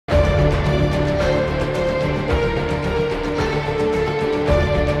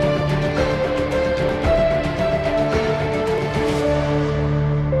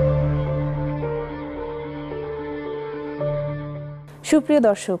সুপ্রিয়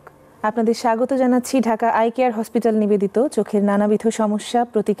দর্শক, আপনাদের স্বাগত জানাচ্ছি ঢাকা আই কেয়ার হসপিটাল নিবেদিত চোখের নানাবিধ সমস্যা,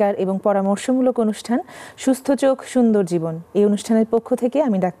 প্রতিকার এবং পরামর্শমূলক অনুষ্ঠান সুস্থ চোখ সুন্দর জীবন। এই অনুষ্ঠানের পক্ষ থেকে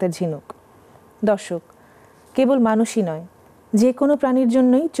আমি ডাক্তার ঝিনুক। দর্শক, কেবল মানুষই নয়, যে কোনো প্রাণীর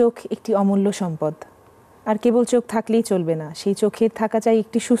জন্যই চোখ একটি অমূল্য সম্পদ। আর কেবল চোখ থাকলেই চলবে না, সেই চোখের থাকা চাই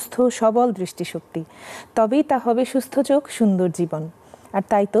একটি সুস্থ সবল দৃষ্টিশক্তি। তবেই তা হবে সুস্থ চোখ সুন্দর জীবন। আর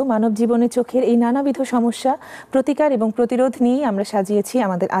তাই তো মানব জীবনে চোখের এই নানাবিধ সমস্যা, প্রতিকার এবং প্রতিরোধ নিয়েই আমরা সাজিয়েছি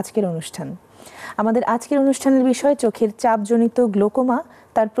আমাদের আজকের অনুষ্ঠান। আমাদের আজকের অনুষ্ঠানের বিষয় চোখের চাপজনিত গ্লোকোমা,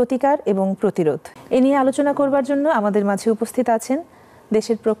 তার প্রতিকার এবং প্রতিরোধ। এ নিয়ে আলোচনা করবার জন্য আমাদের মাঝে উপস্থিত আছেন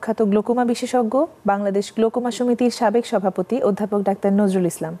দেশের প্রখ্যাত গ্লোকোমা বিশেষজ্ঞ, বাংলাদেশ গ্লোকোমা সমিতির সাবেক সভাপতি অধ্যাপক ডাক্তার নজরুল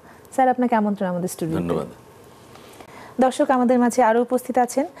ইসলাম। স্যার, আপনাকে আমন্ত্রণ আমাদের স্টুডিওতে। ধন্যবাদ। দর্শক, আমাদের মাঝে আরও উপস্থিত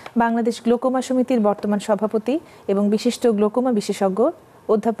আছেন বাংলাদেশ গ্লোকোমা সমিতির বর্তমান সভাপতি এবং বিশিষ্ট গ্লোকোমা বিশেষজ্ঞ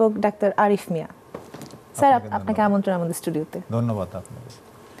অধ্যাপক ডাক্তার আরিফ মিয়া। স্যার, আপনাকে আমন্ত্রণ আমাদের স্টুডিওতে। ধন্যবাদ আপনাকে।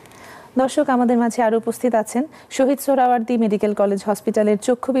 দর্শক, আমাদের মাঝে আরও উপস্থিত আছেন শহীদ সোহরাওয়ার্দী মেডিকেল কলেজ হসপিটালের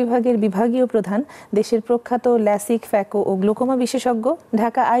চক্ষু বিভাগের বিভাগীয় প্রধান, দেশের প্রখ্যাত ল্যাসিক, ফ্যাকো ও গ্লোকোমা বিশেষজ্ঞ,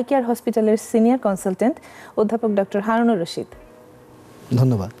 ঢাকা আই কেয়ার হসপিটালের সিনিয়র কনসালটেন্ট অধ্যাপক ডক্টর হারুনুর রশিদ।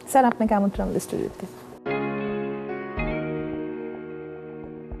 ধন্যবাদ। স্যার, আপনাকে আমন্ত্রণ আমাদের স্টুডিওতে।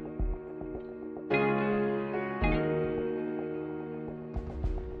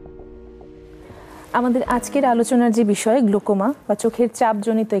 আমাদের আজকের আলোচনার যে বিষয় গ্লোকোমা বা চোখের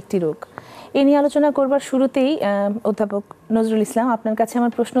চাপজনিত একটি রোগ, এ নিয়ে আলোচনা করবার শুরুতেই অধ্যাপক নজরুল ইসলাম, আপনার কাছে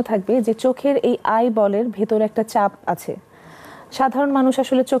আমার প্রশ্ন থাকবে যে চোখের এই আই বলের ভেতর একটা চাপ আছে। সাধারণ মানুষ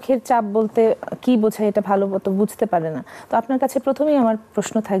আসলে চোখের চাপ বলতে কি বোঝায় এটা ভালো মতো বুঝতে পারে না। তো আপনার কাছে প্রথমেই আমার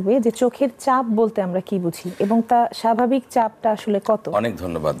প্রশ্ন থাকবে যে চোখের চাপ বলতে আমরা কি বুঝি এবং তা স্বাভাবিক চাপটা আসলে কত? অনেক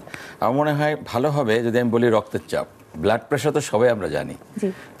ধন্যবাদ। আমার মনে হয় ভালো হবে যদি আমি বলি রক্তের চাপ। ব্লাড প্রেশার তো সবাই আমরা জানি,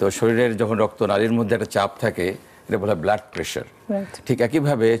 তো শরীরের যখন রক্ত নালীর মধ্যে একটা চাপ থাকে এটা বলা হয় ব্লাড প্রেশার। ঠিক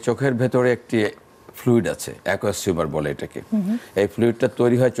একইভাবে চোখের ভেতরে একটি ফ্লুইড আছে, অ্যাকুয়াস টিউমার বলে এটাকে। এই ফ্লুইডটা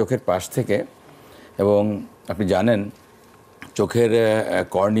তৈরি হয় চোখের পাশ থেকে, এবং আপনি জানেন চোখের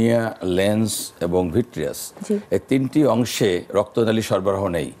কর্নিয়া, লেন্স এবং ভিট্রিয়াস, এই তিনটি অংশে রক্তনালী সরবরাহ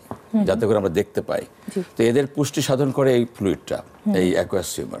নেই যাতে করে আমরা দেখতে পাই। তো এদের পুষ্টি সাধন করে এই ফ্লুইডটা, এই অ্যাকুয়াস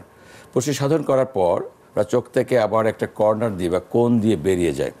টিউমার। পুষ্টি সাধন করার পর চোখ থেকে আবার একটা কর্নার দিয়ে বা কোণ দিয়ে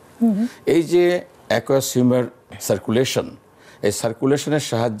বেরিয়ে যায়। এই যে অ্যাকুয়াস টিউমার সার্কুলেশন, এই সার্কুলেশনের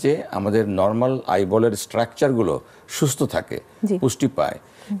সাহায্যে আমাদের নর্মাল আইবলের স্ট্রাকচারগুলো সুস্থ থাকে, পুষ্টি পায়।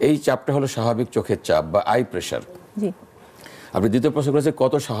 এই চাপটা হলো স্বাভাবিক চোখের চাপ বা আই প্রেশার। আপনি দ্বিতীয় প্রশ্ন করেছেন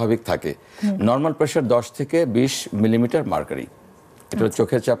কত স্বাভাবিক থাকে। নর্মাল প্রেশার 10 থেকে 20 মিলিমিটার মার্কারি, এটা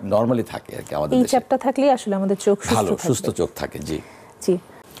চোখের চাপ নর্মালি থাকে আর কি। আমাদের এই চাপটা থাকলেই আসলে আমাদের চোখ ভালো সুস্থ চোখ থাকে। জি জি।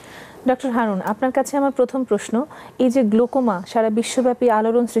 ডক্টর হারুন, আপনার কাছে আমার প্রথম প্রশ্ন, এই যে গ্লোকোমা সারা বিশ্বব্যাপী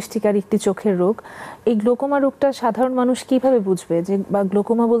আলোড়ন সৃষ্টিকারী একটি চোখের রোগ, এই গ্লোকোমা রোগটা সাধারণ মানুষ কিভাবে বুঝবে যে বা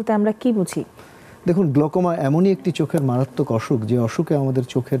গ্লোকোমা বলতে আমরা কি বুঝি? দেখুন, গ্লোকোমা এমনই একটি চোখের মারাত্মক অসুখ যে অসুখে আমাদের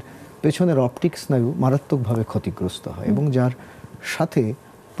চোখের পেছনের অপটিক স্নায়ু মারাত্মকভাবে ক্ষতিগ্রস্ত হয়, এবং যার সাথে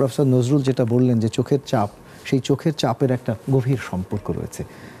প্রফেসর নজরুল যেটা বললেন যে চোখের চাপ, সেই চোখের চাপের একটা গভীর সম্পর্ক রয়েছে।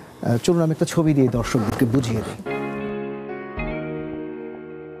 চলুন আমি একটা ছবি দিয়ে দর্শকদেরকে বুঝিয়ে দিই।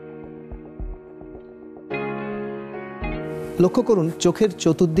 লক্ষ্য করুন, চোখের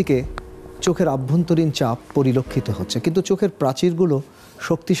চতুর্দিকে চোখের আভ্যন্তরীণ চাপ পরিলক্ষিত হচ্ছে, কিন্তু চোখের প্রাচীরগুলো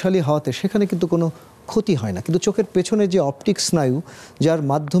শক্তিশালী হওয়াতে সেখানে কিন্তু কোনো ক্ষতি হয় না। কিন্তু চোখের পেছনে যে অপটিক স্নায়ু, যার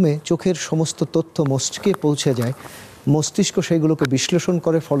মাধ্যমে চোখের সমস্ত তথ্য মস্তিষ্কে পৌঁছে যায়, মস্তিষ্ক সেইগুলোকে বিশ্লেষণ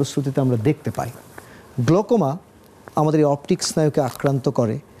করে, ফলশ্রুতিতে আমরা দেখতে পাই। গ্লোকোমা আমাদের এই অপটিক স্নায়ুকে আক্রান্ত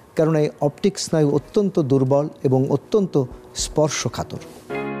করে, কারণ এই অপটিক স্নায়ু অত্যন্ত দুর্বল এবং অত্যন্ত স্পর্শকাতর।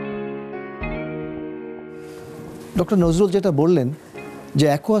 ডক্টর নজরুল যেটা বললেন যে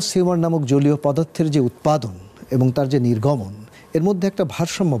অ্যাকুয়াস টিউমার নামক জলীয় পদার্থের যে উৎপাদন এবং তার যে নির্গমন, এর মধ্যে একটা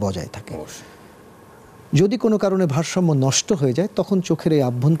ভারসাম্য বজায় থাকে। যদি কোনো কারণে ভারসাম্য নষ্ট হয়ে যায়, তখন চোখের এই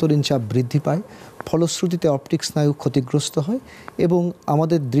আভ্যন্তরীণ চাপ বৃদ্ধি পায়, ফলশ্রুতিতে অপটিক স্নায়ু ক্ষতিগ্রস্ত হয় এবং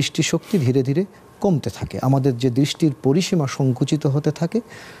আমাদের দৃষ্টিশক্তি ধীরে ধীরে কমতে থাকে। আমাদের যে দৃষ্টির পরিসীমা সংকুচিত হতে থাকে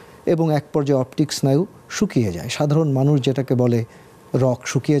এবং এক পর্যায়ে অপটিক স্নায়ু শুকিয়ে যায়। সাধারণ মানুষ যেটাকে বলে রক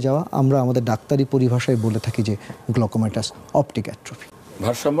শুকিয়ে যাওয়া, আমরা আমাদের ডাক্তারি পরিভাষায় বলে থাকি যে গ্লোকোমাটাস অপটিক অ্যাট্রফি।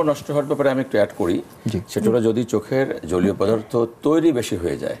 ভারসাম্য নষ্ট হওয়ার ব্যাপারে আমি একটু অ্যাড করি, সেটা হলো যদি চোখের জলীয় পদার্থ তৈরি বেশি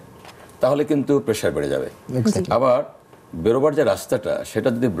হয়ে যায় তাহলে কিন্তু প্রেশার বেড়ে যাবে। আবার বেরোবার যে রাস্তাটা সেটা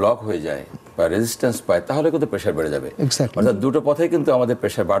যদি ব্লক হয়ে যায় বা রেজিস্ট্যান্স পায় তাহলে কিন্তু প্রেশার বেড়ে যাবে। অর্থাৎ দুটো পথেই কিন্তু আমাদের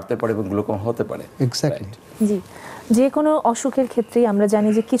প্রেশার বাড়তে পারে এবং গ্লুকোমা হতে পারে। জি, যে কোনো অসুখের ক্ষেত্রেই আমরা জানি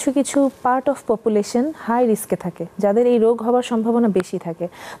যে কিছু কিছু পার্ট অফ পপুলেশন হাই রিস্কে থাকে, যাদের এই রোগ হওয়ার সম্ভাবনা বেশি থাকে।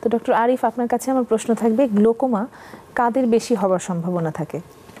 তো ডক্টর আরিফ, আপনার কাছে আমার প্রশ্ন থাকবে, গ্লোকোমা কাদের বেশি হওয়ার সম্ভাবনা থাকে?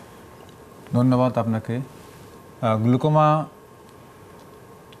 ধন্যবাদ আপনাকে। গ্লুকোমা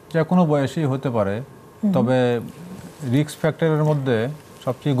যে কোনো বয়সেই হতে পারে, তবে রিস্ক ফ্যাক্টরের মধ্যে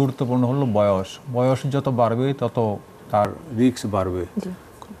সবচেয়ে গুরুত্বপূর্ণ হলো বয়স। বয়স যত বাড়বে তত তার রিস্ক বাড়বে।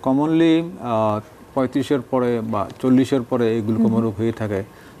 কমনলি 35-এর পরে বা 40-এর পরে এই গ্লুকোমা রোগ হয়ে থাকে,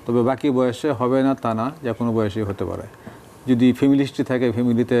 তবে বাকি বয়সে হবে না তা না, যে কোনো বয়সেই হতে পারে। যদি ফ্যামিলি হিস্ট্রি থাকে,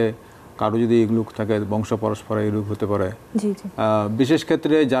 ফ্যামিলিতে কারো যদি এই রোগ থাকে, বংশ পরস্পরে এই রোগ হতে পারে। বিশেষ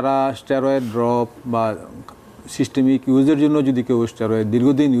ক্ষেত্রে যারা স্টেরয়েড ড্রপ বা সিস্টেমিক ইউজের জন্য যদি কেউ স্টেরয়েড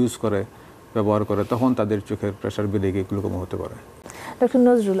দীর্ঘদিন ব্যবহার করে, তখন তাদের চোখের প্রেশার বেড়ে গিয়ে গ্লুকোমা হতে পারে। ডক্টর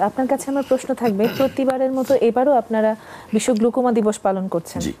নজরুল, আপনার কাছে আমার প্রশ্ন থাকবে, প্রতিবারের মতো এবারও আপনারা বিশ্ব গ্লুকোমা দিবস পালন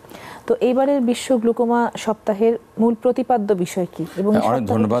করছেন, তো এইবারের বিশ্ব গ্লুকোমা সপ্তাহের মূল প্রতিপাদ্য বিষয় কি? এবং অনেক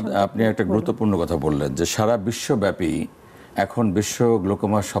ধন্যবাদ, আপনি একটা গুরুত্বপূর্ণ কথা বললেন যে সারা বিশ্বব্যাপী এখন বিশ্ব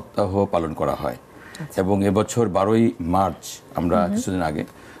গ্লুকোমা সপ্তাহ পালন করা হয়। এবং এবছর 12ই মার্চ আমরা কিছুদিন আগে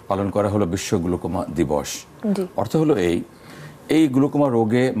পালন করা হলো বিশ্ব গ্লুকোমা দিবস। অর্থ হলো এই গ্লুকোমা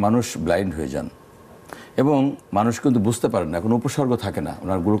রোগে মানুষ ব্লাইন্ড হয়ে যান এবং মানুষ কিন্তু বুঝতে পারেন না, কোনো উপসর্গ থাকে না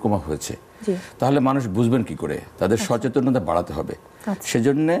ওনার গ্লুকোমা হয়েছে। তাহলে মানুষ বুঝবেন কি করে? তাদের সচেতনতা বাড়াতে হবে।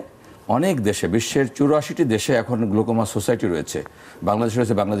 সেজন্য অনেক দেশে, বিশ্বের 84টি দেশে এখন গ্লুকোমা সোসাইটি রয়েছে। বাংলাদেশে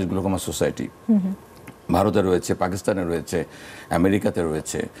রয়েছে বাংলাদেশ গ্লুকোমা সোসাইটি, ভারতে রয়েছে, পাকিস্তানে রয়েছে, আমেরিকাতে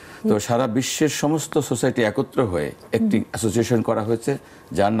রয়েছে। তো সারা বিশ্বের সমস্ত সোসাইটি একত্র হয়ে একটি অ্যাসোসিয়েশন করা হয়েছে,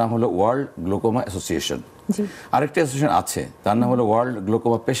 যার নাম হলো ওয়ার্ল্ড গ্লুকোমা অ্যাসোসিয়েশন। আরেকটি অ্যাসোসিয়েশন আছে, তার নাম হলো world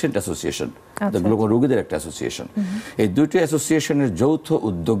glaucoma patient association, glaucoma রোগীদের একটা অ্যাসোসিয়েশন। এই দুইটি অ্যাসোসিয়েশনের যৌথ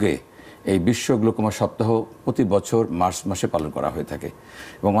উদ্যোগে এই বিশ্ব গ্লুকোমা সপ্তাহ প্রতি বছর মার্চ মাসে পালন করা হয়ে থাকে।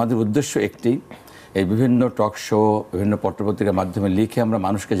 এবং আমাদের উদ্দেশ্য একটি, এই বিভিন্ন টক শো, বিভিন্ন পত্রপত্রিকার মাধ্যমে লিখে আমরা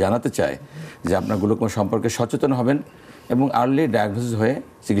মানুষকে জানাতে চাই যে আপনার গ্লুকোমা সম্পর্কে সচেতন হবেন এবং আর্লি ডায়াগনোসিস হয়ে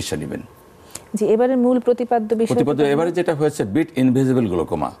চিকিৎসা নেবেন। জি, এবারে মূল প্রতিপাদ্য এবারে যেটা হয়েছে বিট ইনভিজিবল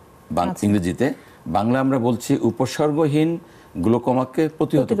গ্লুকোমা, ইংরেজিতে, বাংলা আমরা বলছি উপসর্গহীন গ্লুকোমাকে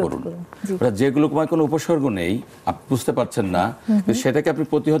প্রতিহত করুন। যে গ্লুকোমায় কোনো উপসর্গ নেই, আপনি বুঝতে পারছেন না, সেটাকে আপনি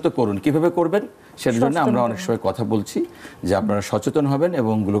প্রতিহত করুন। কিভাবে করবেন সেটার জন্য আমরা অনেক সময় কথা বলছি যে আপনারা সচেতন হবেন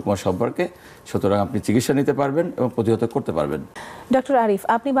এবং গ্লুকোমা সম্পর্কে, সুতরাং আপনি চিকিৎসা নিতে পারবেন এবং প্রতিহত করতে পারবেন। ডক্টর আরিফ,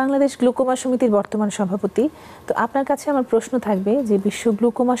 আপনি বাংলাদেশ গ্লুকোমা সমিতির বর্তমান সভাপতি, তো আপনার কাছে আমার প্রশ্ন থাকবে যে বিশ্ব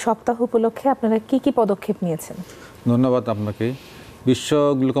গ্লুকোমা সপ্তাহ উপলক্ষে আপনারা কি কি পদক্ষেপ নিয়েছেন? ধন্যবাদ আপনাকে। বিশ্ব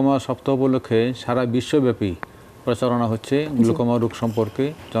গ্লুকোমা সপ্তাহ উপলক্ষে সারা বিশ্বব্যাপী প্রচারণা হচ্ছে গ্লুকোমা রোগ সম্পর্কে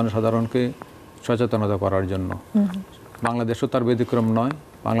জনসাধারণকে সচেতনতা করার জন্য। বাংলাদেশও তার ব্যতিক্রম নয়।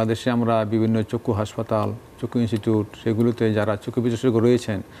 বাংলাদেশে আমরা বিভিন্ন চক্ষু হাসপাতাল, চক্ষু ইনস্টিটিউট, সেগুলোতে যারা চক্ষু বিশেষজ্ঞ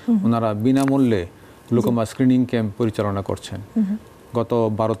রয়েছেন ওনারা বিনামূল্যে গ্লুকোমা স্ক্রিনিং ক্যাম্প পরিচালনা করছেন। গত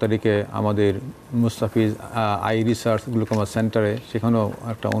 12 তারিখে আমাদের মুস্তাফিজ আই রিসার্চ গ্লুকোমা সেন্টারে সেখানেও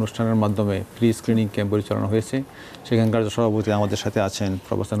একটা অনুষ্ঠানের মাধ্যমে ফ্রি স্ক্রিনিং ক্যাম্প পরিচালনা হয়েছে। সেখানকার সভাপতি আমাদের সাথে আছেন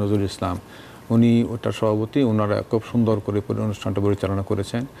প্রফেসর নজরুল ইসলাম, উনি ওটার সভাপতি। ওনারা খুব সুন্দর করে অনুষ্ঠানটা পরিচালনা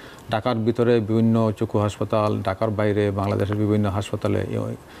করেছেন। ঢাকার ভিতরে বিভিন্ন চক্ষু হাসপাতাল, ঢাকার বাইরে বাংলাদেশের বিভিন্ন হাসপাতালে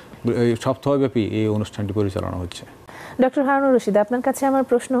এই সপ্তাহব্যাপী এই অনুষ্ঠানটি পরিচালনা হচ্ছে। ডক্টর হারুনুর রশিদ, আপনার কাছে আমার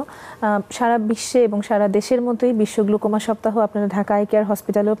প্রশ্ন, সারা বিশ্বে এবং সারা দেশের মতোই বিশ্ব গ্লুকোমা সপ্তাহ আপনারা ঢাকা আই কেয়ার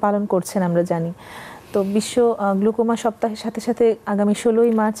হসপিটালেও পালন করছেন আমরা জানি। তো বিশ্ব গ্লুকোমা সপ্তাহের সাথে সাথে আগামী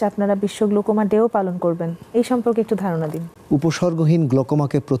 16ই মার্চ আপনারা বিশ্ব গ্লুকোমা ডেও পালন করবেন, এই সম্পর্কে একটু ধারণা দিন। উপসর্গহীন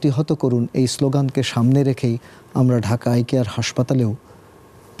গ্লুকোমাকে প্রতিহত করুন, এই স্লোগানকে সামনে রেখেই আমরা ঢাকা আই কেয়ার হাসপাতালেও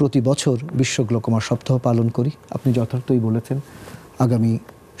প্রতি বছর বিশ্ব গ্লুকোমা সপ্তাহ পালন করি। আপনি যথার্থই বলেছেন, আগামী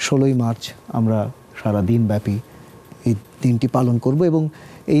 16ই মার্চ আমরা সারা দিনব্যাপী এই দিনটি পালন করব। এবং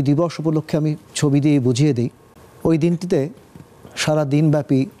এই দিবস উপলক্ষে আমি ছবি দিয়ে বুঝিয়ে দিই, ওই দিনটিতে সারা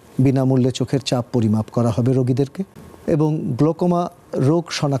দিনব্যাপী বিনামূল্যে চোখের চাপ পরিমাপ করা হবে রোগীদেরকে, এবং গ্লুকোমা রোগ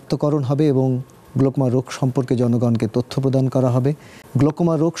শনাক্তকরণ হবে এবং গ্লুকোমা রোগ সম্পর্কে জনগণকে তথ্য প্রদান করা হবে।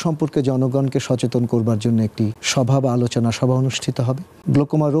 গ্লুকোমা রোগ সম্পর্কে জনগণকে সচেতন করবার জন্য একটি সভা বা আলোচনা সভা অনুষ্ঠিত হবে।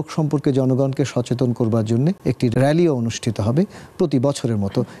 গ্লুকোমা রোগ সম্পর্কে জনগণকে সচেতন করবার জন্য একটি র্যালিও অনুষ্ঠিত হবে প্রতি বছরের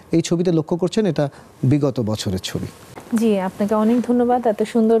মতো। এই ছবিতে লক্ষ্য করছেন, এটা বিগত বছরের ছবি। জি, আপনাকে অনেক ধন্যবাদ এত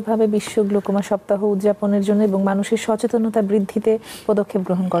সুন্দরভাবে বিশ্ব গ্লুকোমা সপ্তাহ উদযাপনের জন্য এবং মানুষের সচেতনতা বৃদ্ধিতে পদক্ষেপ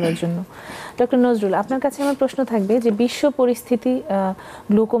গ্রহণ করার জন্য। ডক্টর নজরুল, আপনার কাছে আমার প্রশ্ন থাকবে যে বিশ্ব পরিস্থিতি,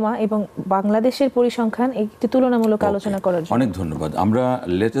 গ্লুকোমা এবং বাংলাদেশের পরিসংখ্যান একটি তুলনামূলক আলোচনা করার জন্য। অনেক ধন্যবাদ। আমরা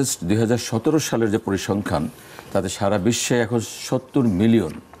লেটেস্ট 2017 সালের যে পরিসংখ্যান, তাতে সারা বিশ্বে এখন 70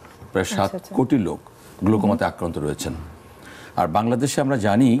 মিলিয়ন, প্রায় 7 কোটি লোক গ্লুকোমাতে আক্রান্ত রয়েছেন। আর বাংলাদেশে আমরা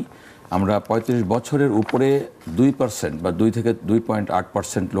জানি আমরা 35 বছরের উপরে 2% বা 2 থেকে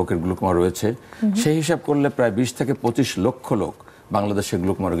 2.8% লোকের গ্লুকোমা রয়েছে। সেই হিসাব করলে প্রায় 20 থেকে 25 লক্ষ লোক বাংলাদেশে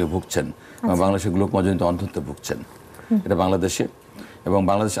গ্লুকোমা রোগে ভুগছেন, বাংলাদেশে গ্লুকোমাজনিত অন্ধত্বে ভুগছেন। এটা বাংলাদেশে। এবং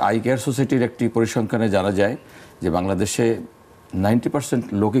বাংলাদেশ আই কেয়ার সোসাইটির একটি পরিসংখ্যানে জানা যায় যে বাংলাদেশে 90%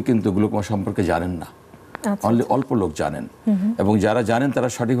 লোকই কিন্তু গ্লুকোমা সম্পর্কে জানেন না। অনলি অল্প লোক জানেন, এবং যারা জানেন তারা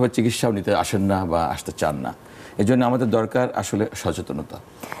সঠিকভাবে চিকিৎসাও নিতে আসেন না বা আসতে চান না। এই জন্য আমাদের দরকার আসলে সচেতনতা।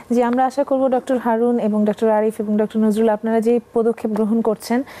 জি, আমরা আশা করব ডক্টর হারুন এবং ডক্টর আরিফ এবং ডক্টর নজরুল আপনারা যে পদক্ষেপ গ্রহণ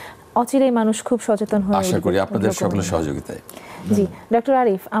করছেন অচিরেই মানুষ খুব সচেতন হয়ে আশা করি আপনাদের সকলের সহযোগিতায়। জি, ডক্টর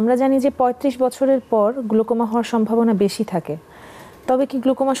আরিফ, আমরা জানি যে 35 বছরের পর গ্লুকোমা হওয়ার সম্ভাবনা বেশি থাকে, তবে কি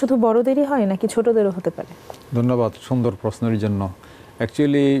গ্লুকোমা শুধু বড়দেরই হয় নাকি ছোটদেরও হতে পারে? ধন্যবাদ সুন্দর প্রশ্নের জন্য।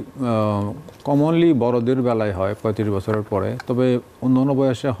 অ্যাকচুয়ালি কমনলি বড়দের বেলায় হয় 35 বছরের পরে, তবে অন্য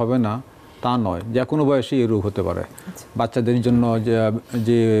বয়সে হবে না তা নয়, যে কোনো বয়সে এই রোগ হতে পারে। বাচ্চাদের জন্য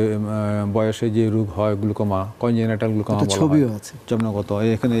যে বয়সে যে রোগ হয় গ্লুকোমা, কনজেনিটাল গ্লুকোমা বলা হয়, জন্মগত।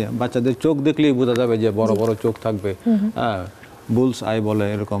 এখানে বাচ্চাদের চোখ দেখলেই বোঝা যাবে যে বড় বড় চোখ থাকবে, হ্যাঁ, বুলস আই বলে,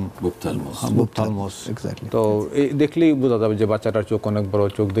 এরকম বুপথালমোস। তো এই দেখলেই বোঝা যাবে যে বাচ্চাটার চোখ অনেক বড়,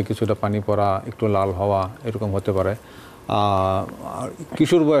 চোখ দিয়ে কিছুটা পানি পড়া, একটু লাল হওয়া, এরকম হতে পারে।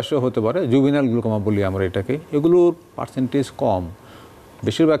 কিশোর বয়সেও হতে পারে, জুভিনাল গ্লুকোমা বলি আমরা এটাকে। এগুলোর পার্সেন্টেজ কম,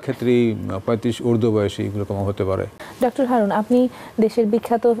 বেশিরভাগ ক্ষেত্রেই 35 ঊর্ধ্ব বয়সী গ্লুকোমা হতে পারে। ডক্টর হারুন, আপনি দেশের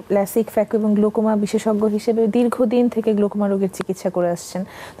বিখ্যাত ল্যাসিক, ফ্যাকো এবং গ্লুকোমা বিশেষজ্ঞ হিসেবে দীর্ঘদিন থেকে গ্লুকোমা রোগের চিকিৎসা করে আসছেন।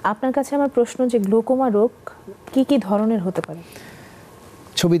 আপনার কাছে আমার প্রশ্ন যে গ্লুকোমা রোগ কি কি ধরনের হতে পারে?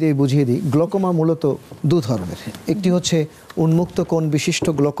 ছবি দিয়ে বুঝিয়ে দিই। গ্লুকোমা মূলত দু ধরনের, একটি হচ্ছে উন্মুক্ত কোণ বিশিষ্ট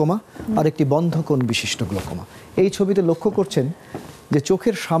গ্লুকোমা আর একটি বন্ধ কোণ বিশিষ্ট গ্লুকোমা। এই ছবিতে লক্ষ্য করছেন যে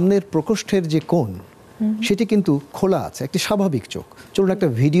চোখের সামনের প্রকোষ্ঠের যে কোণ সেটি কিন্তু খোলা আছে, একটি স্বাভাবিক চোখ। চলুন একটা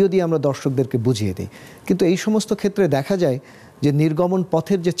ভিডিও দিয়ে আমরা দর্শকদেরকে বুঝিয়ে দিই। কিন্তু এই সমস্ত ক্ষেত্রে দেখা যায় যে নির্গমন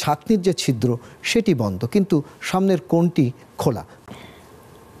পথের যে ছাঁকনির যে ছিদ্র সেটি বন্ধ, কিন্তু সামনের কোণটি খোলা।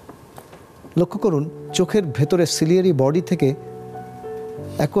 লক্ষ্য করুন, চোখের ভেতরে সিলিয়ারি বডি থেকে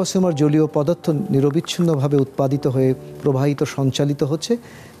অ্যাকোয়াসিউমার জলীয় পদার্থ নিরবিচ্ছিন্নভাবে উৎপাদিত হয়ে প্রবাহিত সঞ্চালিত হচ্ছে,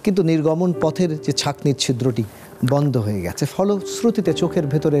 কিন্তু নির্গমন পথের যে ছাঁকনির ছিদ্রটি বন্ধ হয়ে গেছে। ফলশ্রুতিতে চোখের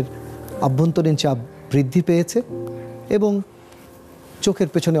ভেতরের আভ্যন্তরীণ চাপ বৃদ্ধি পেয়েছে এবং চোখের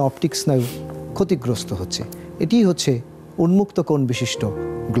পেছনে অপটিক স্নায়ু ক্ষতিগ্রস্ত হচ্ছে। এটিই হচ্ছে উন্মুক্ত কোণ বিশিষ্ট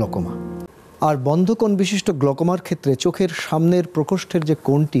গ্লুকোমা। আর বন্ধ কোণ বিশিষ্ট গ্লুকোমার ক্ষেত্রে চোখের সামনের প্রকোষ্ঠের যে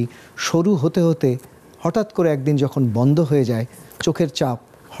কোণটি সরু হতে হতে হঠাৎ করে একদিন যখন বন্ধ হয়ে যায়, চোখের চাপ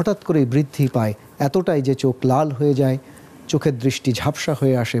হঠাৎ করেই বৃদ্ধি পায়, এতটাই যে চোখ লাল হয়ে যায়, চোখের দৃষ্টি ঝাপসা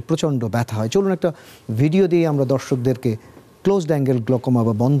হয়ে আসে, প্রচণ্ড ব্যথা হয়। চলুন একটা ভিডিও দিয়ে আমরা দর্শকদেরকে ক্লোজড অ্যাঙ্গেল গ্লুকোমা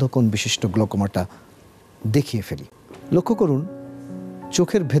বা বন্ধ কোণ বিশিষ্ট গ্লুকোমাটা দেখিয়ে ফেলি। লক্ষ্য করুন,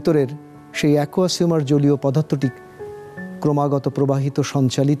 চোখের ভেতরের সেই অ্যাকোয়াসিউমার জলীয় পদার্থটি ক্রমাগত প্রবাহিত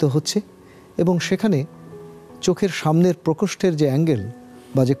সঞ্চালিত হচ্ছে এবং সেখানে চোখের সামনের প্রকোষ্ঠের যে অ্যাঙ্গেল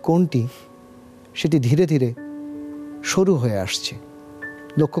বা যে কোণটি সেটি ধীরে ধীরে সরু হয়ে আসছে।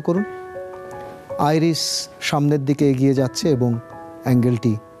 লক্ষ্য করুন, আইরিস সামনের দিকে এগিয়ে যাচ্ছে এবং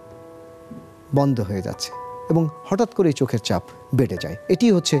অ্যাঙ্গেলটি বন্ধ হয়ে যাচ্ছে এবং হঠাৎ করেই চোখের চাপ বেড়ে যায়। এটি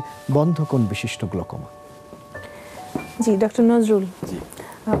হচ্ছে বন্ধ কোণ বিশিষ্ট গ্লুকোমা। জি, ডক্টর নজরুল,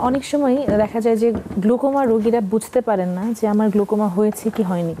 অনেক সময় দেখা যায় যে গ্লুকোমা রোগীরা বুঝতে পারেন না যে আমার গ্লুকোমা হয়েছে কি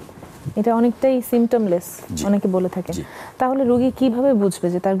হয়নি। এটা অনেকটাই সিমটমলেস অনেকে বলে থাকেন। তাহলে রোগী কিভাবে বুঝবে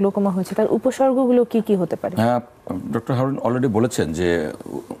যে তার গ্লুকোমা হয়েছে, তার উপসর্গগুলো কি কি হতে পারে? ডক্টর হারুন অলরেডি বলেছেন যে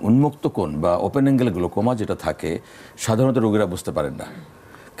উন্মুক্ত কোণ বা ওপেন অ্যাঙ্গেল গ্লুকোমা যেটা থাকে সাধারণত রোগীরা বুঝতে পারেন না।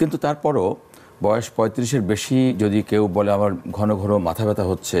 কিন্তু তারপরও বয়স 35-এর বেশি যদি কেউ বলে আমার ঘন ঘন মাথা ব্যথা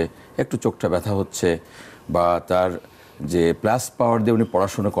হচ্ছে, একটু চোখটা ব্যথা হচ্ছে, বা তার যে প্লাস পাওয়ার দিয়ে উনি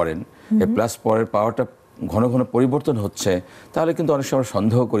পড়াশোনা করেন, এই প্লাস পাওয়ারের পাওয়ারটা ঘন ঘন পরিবর্তন হচ্ছে, তাহলে কিন্তু অনেক সময়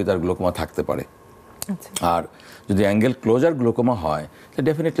সন্দেহ করি তার গ্লুকোমা থাকতে পারে। আর যদি অ্যাঙ্গেল ক্লোজার গ্লুকোমা হয় তাহলে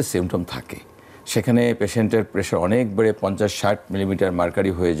ডেফিনেটলি সিমটম থাকে। সেখানে পেশেন্টের প্রেশার অনেক বেড়ে 50-60 মিলিমিটার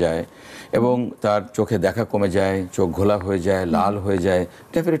মার্কারি হয়ে যায় এবং তার চোখে দেখা কমে যায়, চোখ ঘোলা হয়ে যায়, লাল হয়ে যায়,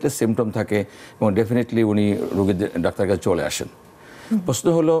 ডেফিনেটলি সিমটম থাকে এবং ডেফিনেটলি উনি রোগীদের ডাক্তার কাছে চলে আসেন। প্রশ্ন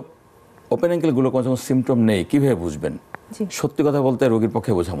হলো, ওপেন অ্যাঙ্গেল গ্লুকোমা যখন সিমটম নেই কীভাবে বুঝবেন? সত্যি কথা বলতে রোগীর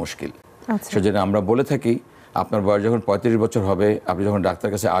পক্ষে বোঝা মুশকিল। সেজন্য আমরা বলে থাকি, আপনার বয়স যখন 35 বছর হবে, আপনি যখন ডাক্তার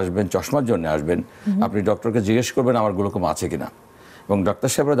কাছে আসবেন, চশমার জন্য আসবেন, আপনি ডক্টরকে জিজ্ঞেস করবেন আমার গ্লুকোমা আছে কিনা, এবং ডাক্তার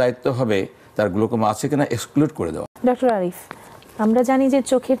সাহেবের দায়িত্ব হবে তার গ্লুকোমা আছে কিনা এক্সক্লুড করে দেওয়া। ডক্টর আরিফ, আমরা জানি যে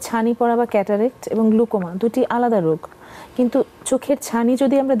চোখের ছানি পড়া বা ক্যাটারেক্ট এবং গ্লুকোমা দুটি আলাদা রোগ, কিন্তু চোখের ছানি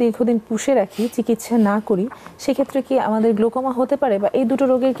যদি আমরা দীর্ঘদিন পুষে রাখি, চিকিৎসা না করি, সেক্ষেত্রে কি আমাদের গ্লুকোমা হতে পারে বা এই দুটো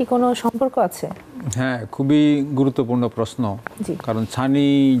রোগের কি কোনো সম্পর্ক আছে? হ্যাঁ, খুবই গুরুত্বপূর্ণ প্রশ্ন। কারণ ছানি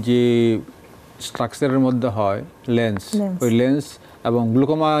যে স্ট্রাকচারের মধ্যে হয় লেন্স, ওই লেন্স এবং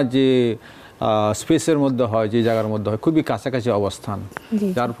গ্লুকোমা যে স্পেসের মধ্যে হয়, যে জায়গার মধ্যে হয়, খুবই কাছাকাছি অবস্থান,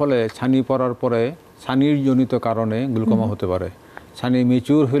 যার ফলে ছানি পড়ার পরে ছানির জনিত কারণে গ্লুকোমা হতে পারে। ছানি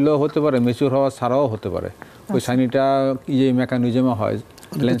মেচুর হইলেও হতে পারে, মেচুর হওয়া ছাড়াও হতে পারে। ওই ছানিটা যে মেকানিজমে হয়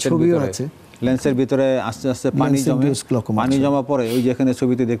লেন্সের ভিতরে, লেন্সের ভিতরে আস্তে আস্তে পানি জমা পড়ে, ওই যেখানে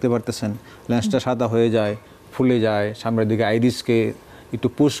ছবিতে দেখতে পারতেছেন লেন্সটা সাদা হয়ে যায়, ফুলে যায়, সামনের দিকে আইরিসকে একটু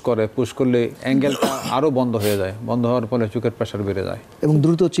পুশ করলে অ্যাঙ্গেলটা আরো বন্ধ হয়ে যায়, বন্ধ হওয়ার ফলে চোখের প্রেসার বেড়ে যায় এবং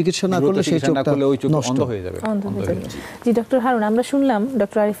দ্রুত চিকিৎসা না করলে সেই চোখটা ওই চোখ অন্ধ হয়ে যাবে। জি ডক্টর হারুন, আমরা শুনলাম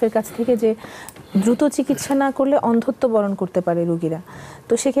ডক্টর আরিফের কাছ থেকে যে দ্রুত চিকিৎসা না করলে অন্ধত্ব বরণ করতে পারে রোগীরা,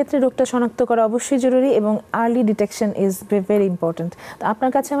 তো সেক্ষেত্রে রোগটা শনাক্ত করা অবশ্যই জরুরি এবং early detection is very important. তো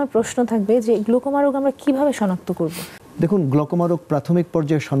আপনার কাছে আমার প্রশ্ন থাকবে যে গ্লুকোমা রোগ আমরা কিভাবে শনাক্ত করব? দেখুন, গ্লুকোমা রোগ প্রাথমিক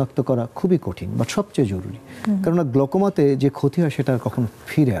পর্যায়ে শনাক্ত করা খুবই কঠিন বা সবচেয়ে জরুরি, কেননা গ্লুকোমাতে যে ক্ষতি হয় সেটা কখনো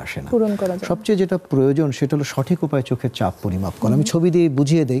ফিরে আসে না। সবচেয়ে যেটা প্রয়োজন সেটা হলো সঠিক উপায়ে চোখের চাপ পরিমাপ করা। আমি ছবি দিয়ে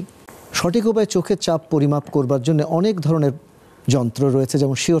বুঝিয়ে দেই। সঠিক উপায়ে চোখের চাপ পরিমাপ করবার জন্য অনেক ধরনের যন্ত্র রয়েছে,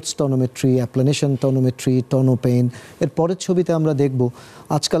 যেমন শিওটস টনোমেট্রি, অ্যাপ্লানেশন টনোমেট্রি, টনোপেন। এর পরের ছবিতে আমরা দেখব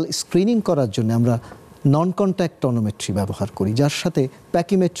আজকাল স্ক্রিনিং করার জন্য আমরা নন কন্ট্যাক্ট টনোমেট্রি ব্যবহার করি, যার সাথে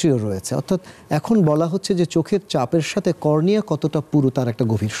প্যাকিমেট্রিও রয়েছে। অর্থাৎ এখন বলা হচ্ছে যে চোখের চাপের সাথে কর্নিয়া কতটা পুরু তার একটা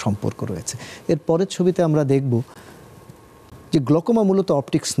গভীর সম্পর্ক রয়েছে। এর পরের ছবিতে আমরা দেখব যে গ্লুকোমা মূলত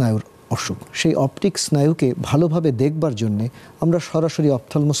অপটিক স্নায়ুর অসুখ। সেই অপটিক স্নায়ুকে ভালোভাবে দেখবার জন্যে আমরা সরাসরি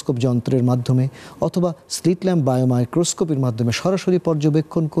অপথলমোস্কোপ যন্ত্রের মাধ্যমে অথবা স্লিট ল্যাম্প বায়োমাইক্রোস্কোপের মাধ্যমে সরাসরি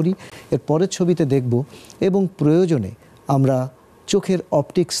পর্যবেক্ষণ করি। এর পরের ছবিতে দেখব এবং প্রয়োজনে আমরা চোখের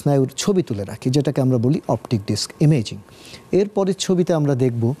অপটিক স্নায়ুর ছবি তুলে রাখি, যেটাকে আমরা বলি অপটিক ডিস্ক ইমেজিং। এর পরের ছবিতে আমরা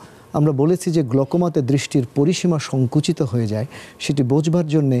দেখব, আমরা বলেছি যে গ্লুকোমাতে দৃষ্টির পরিসীমা সংকুচিত হয়ে যায়, সেটি বোঝবার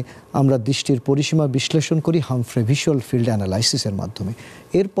জন্যে আমরা দৃষ্টির পরিসীমা বিশ্লেষণ করি হামফ্রে ভিজুয়াল ফিল্ড অ্যানালাইসিসের মাধ্যমে।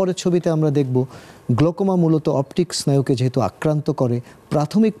 এর পরের ছবিতে আমরা দেখব গ্লুকোমা মূলত অপটিক স্নায়ুকে যেহেতু আক্রান্ত করে,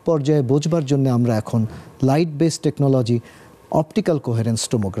 প্রাথমিক পর্যায়ে বোঝবার জন্য আমরা এখন light base technology optical coherence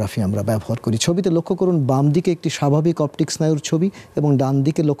tomography আমরা ব্যবহার করি। ছবিতে লক্ষ্য করুন, বাম দিকে একটি স্বাভাবিক অপটিক স্নায়ুর ছবি এবং ডান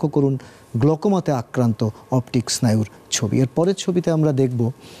দিকে লক্ষ্য করুন গ্লুকোমাতে আক্রান্ত অপটিক স্নায়ুর ছবি। এর পরের ছবিতে আমরা দেখব,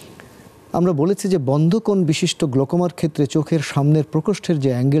 আমরা বলেছি যে বন্ধকোণ বিশিষ্ট গ্লুকোমার ক্ষেত্রে চোখের সামনের প্রকোষ্ঠের যে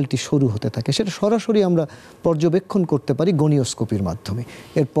অ্যাঙ্গেলটি সরু হতে থাকে সেটা সরাসরি আমরা পর্যবেক্ষণ করতে পারি গনিওস্কোপির মাধ্যমে।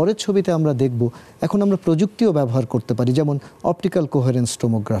 এর পরের ছবিতে আমরা দেখব এখন আমরা প্রযুক্তিও ব্যবহার করতে পারি, যেমন অপটিক্যাল কোহেরেন্স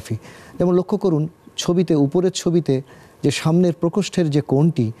টোমোগ্রাফি। যেমন লক্ষ্য করুন ছবিতে, উপরের ছবিতে যে সামনের প্রকোষ্ঠের যে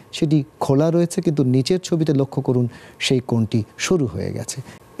কোণটি সেটি খোলা রয়েছে, কিন্তু নিচের ছবিতে লক্ষ্য করুন সেই কোণটি সরু হয়ে গেছে।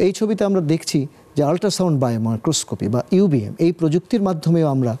 এই ছবিতে আমরা দেখছি যে আল্ট্রাসাউন্ড বায়োমাইক্রোস্কোপি বা ইউবিএম, এই প্রযুক্তির মাধ্যমেও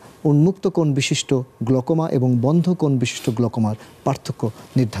আমরা উন্মুক্ত কোণ বিশিষ্ট গ্লুকোমা এবং বন্ধ কোণ বিশিষ্ট গ্লুকোমার পার্থক্য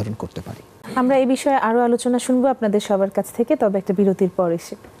নির্ধারণ করতে পারি। আমরা এই বিষয়ে আরও আলোচনা শুনবো আপনাদের সবার কাছ থেকে, তবে একটা বিরতির পর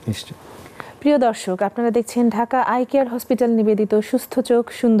এসে। নিশ্চয়। প্রিয় দর্শক, আপনারা দেখছেন ঢাকা আই কেয়ার হসপিটাল নিবেদিত সুস্থ চোখ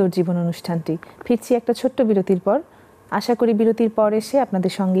সুন্দর জীবন অনুষ্ঠানটি। ফিরছি একটা ছোট্ট বিরতির পর। আশা করি বিরতির পর এসে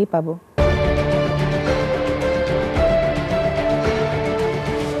আপনাদের সঙ্গেই পাবো।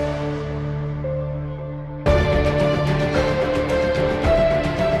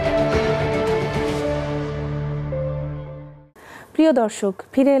 প্রিয় দর্শক,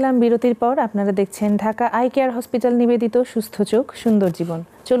 ফিরে এলাম বিরতির পর। আপনারা দেখছেন ঢাকা আই কেয়ার হসপিটাল নিবেদিত সুস্থ চোখ সুন্দর জীবন।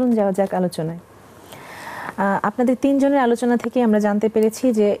 চলুন যাওয়া যাক আলোচনায়। আপনাদের তিনজনের আলোচনা থেকে আমরা জানতে পেরেছি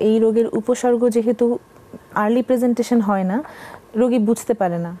যে এই রোগের উপসর্গ যেহেতু আর্লি প্রেজেন্টেশন হয় না, রোগী বুঝতে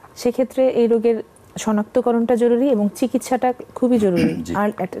পারে না, সেক্ষেত্রে এই রোগের শনাক্তকরণটা জরুরি এবং চিকিৎসাটা খুবই জরুরি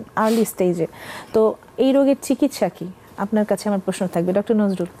আর্লি স্টেজে। তো এই রোগের চিকিৎসা কি, আপনার কাছে আমার প্রশ্ন থাকবে ডক্টর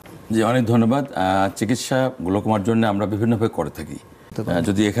নজরুল। জি, অনেক ধন্যবাদ। চিকিৎসা গ্লুকোমার জন্য আমরা বিভিন্নভাবে করে থাকি।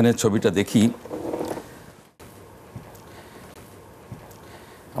 যদি এখানে ছবিটা দেখি,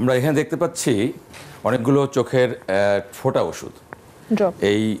 আমরা এখানে দেখতে পাচ্ছি অনেকগুলো চোখের ফোঁটা ওষুধ।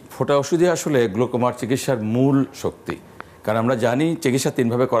 এই ফোঁটা ওষুধই আসলে গ্লুকোমার চিকিৎসার মূল শক্তি। কারণ আমরা জানি চিকিৎসা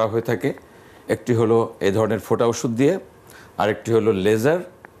তিনভাবে করা হয়ে থাকে। একটি হলো এই ধরনের ফোঁটা ওষুধ দিয়ে, আরেকটি হলো লেজার,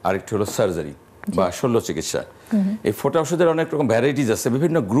 আরেকটি হলো সার্জারি বা শল্য চিকিৎসা। এই ফোঁটা ওষুধের অনেক রকম ভ্যারাইটিস আছে,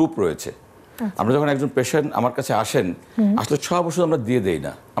 বিভিন্ন গ্রুপ রয়েছে। আমরা যখন একজন পেশেন্ট আমার কাছে আসেন, আসলে সব ওষুধ আমরা দিয়ে দেই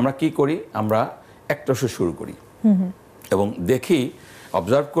না। আমরা কি করি, আমরা একটা ওষুধ শুরু করি এবং দেখি,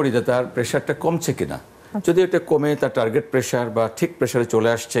 অবজার্ভ করি যে তার প্রেশারটা কমছে কিনা। যদি এটা কমে তার টার্গেট প্রেশার বা ঠিক প্রেশারে চলে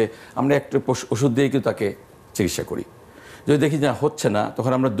আসছে, আমরা একটা ওষুধ দিয়ে কিন্তু তাকে চিকিৎসা করি। যদি দেখি যে হচ্ছে না,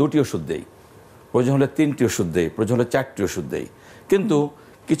 তখন আমরা 2টি ওষুধ দেই, প্রয়োজন হলে 3টি ওষুধ দেই, প্রয়োজন হলে 4টি ওষুধ দেই। কিন্তু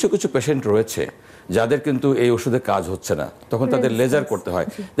কিছু কিছু পেশেন্ট রয়েছে যাদের কিন্তু এই ওষুধে কাজ হচ্ছে না, তখন তাদের লেজার করতে হয়।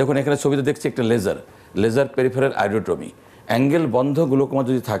 দেখুন এখানে ছবিতে দেখছি একটা লেজার পেরিফেরাল আইডিওটমি। অ্যাঙ্গেল বন্ধ গ্লুকোমা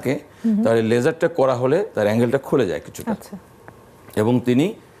যদি থাকে, তাহলে লেজারটা করা হলে তার অ্যাঙ্গেলটা খুলে যায় কিছুটা, এবং তিনি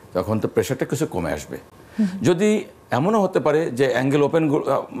তখন তো প্রেশারটা কিছু কমে আসবে। যদি এমনও হতে পারে যে অ্যাঙ্গেল ওপেন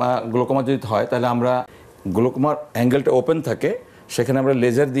গ্লুকোমা যদি হয়, তাহলে আমরা গ্লুকোমার অ্যাঙ্গেলটা ওপেন থাকে, সেখানে আমরা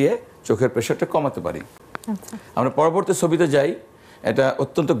লেজার দিয়ে চোখের প্রেশারটা কমাতে পারি। আমরা পরবর্তী ছবিতে যাই। এটা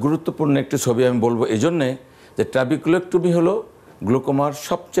অত্যন্ত গুরুত্বপূর্ণ একটি ছবি আমি বলবো এই জন্যে যে ট্রাবিকুলেক্টমি হলো গ্লুকোমার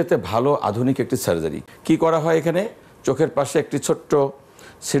সবচেয়ে ভালো আধুনিক একটি সার্জারি। কি করা হয় এখানে? চোখের পাশে একটি ছোট্ট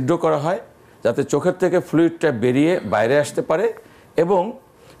ছিদ্র করা হয় যাতে চোখের থেকে ফ্লুইডটা বেরিয়ে বাইরে আসতে পারে এবং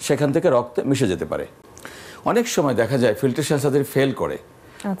সেখান থেকে রক্তে মিশে যেতে পারে। অনেক সময় দেখা যায় ফিল্ট্রেশন সার্জারি ফেল করে,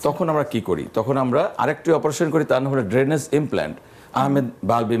 তখন আমরা কি করি? তখন আমরা আরেকটি অপারেশন করি, তার নাম হলো drainage implant, Ahmed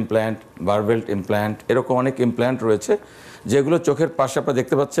bulb implant, বারবেল্ট implant, এরকম অনেক ইমপ্ল্যান্ট রয়েছে যেগুলো চোখের পাশে আপনারা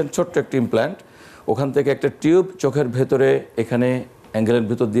দেখতে পাচ্ছেন ছোট্ট একটি ইমপ্ল্যান্ট। ওখান থেকে একটা টিউব চোখের ভেতরে এখানে অ্যাঙ্গেলের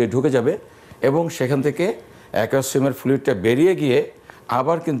ভিতর দিয়ে ঢুকে যাবে এবং সেখান থেকে অ্যাকোয়াসিয়ামের ফ্লুইডটা বেরিয়ে গিয়ে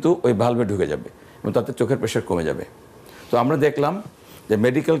আবার কিন্তু ওই ভালভে ঢুকে যাবে এবং তাতে চোখের প্রেশার কমে যাবে। তো আমরা দেখলাম যে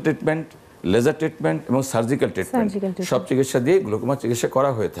মেডিকেল ট্রিটমেন্ট, লেজার ট্রিটমেন্ট এবং সার্জিক্যাল ট্রিটমেন্ট সব চিকিৎসা দিয়ে গ্লুকোমা চিকিৎসা করা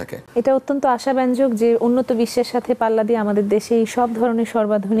হয়ে থাকে। এটা অত্যন্ত আশাব্যঞ্জক যে উন্নত বিশ্বের সাথে পাল্লা দিয়ে আমাদের দেশে এই সব ধরনের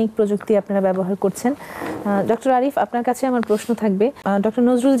সর্বাধুনিক প্রযুক্তি আপনারা ব্যবহার করছেন। ডক্টর আরিফ, আপনার কাছে আমার প্রশ্ন থাকবে, ডক্টর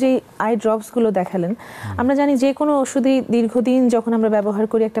নজরুল যে আই ড্রপসগুলো দেখালেন, আমরা জানি যে কোনো ওষুধই দীর্ঘদিন যখন আমরা ব্যবহার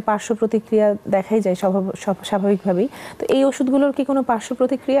করি একটা পার্শ্ব প্রতিক্রিয়া দেখাই যায় স্বাভাবিকভাবেই। তো এই ওষুধগুলোর কি কোনো পার্শ্ব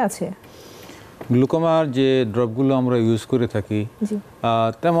প্রতিক্রিয়া আছে? গ্লুকোমার যে ড্রপগুলো আমরা ইউজ করে থাকি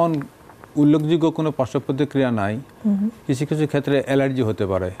তেমন উল্লেখযোগ্য কোনো পার্শ্ব প্রতিক্রিয়া নাই। কিছু কিছু ক্ষেত্রে অ্যালার্জি হতে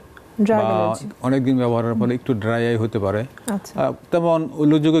পারে বা অনেকদিন ব্যবহারের ফলে একটু ড্রাই আই হতে পারে, তেমন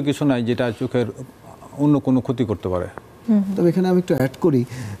উল্লেখযোগ্য কিছু নাই যেটা চোখের অন্য কোনো ক্ষতি করতে পারে। তবে এখানে আমি একটু অ্যাড করি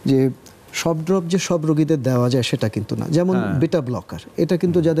যে সব ড্রপ যে সব রোগীদের দেওয়া যায় সেটা কিন্তু না। যেমন বিটা ব্লকার, এটা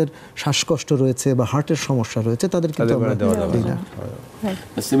কিন্তু যাদের শ্বাসকষ্ট রয়েছে বা হার্টের সমস্যা রয়েছে তাদের কিন্তু আমরা দিই না।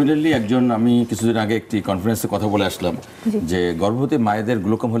 সিমিলারলি আমি কিছুদিন আগে একটি কনফারেন্সে কথা বলে আসলাম যে গর্ভবতী মায়েদের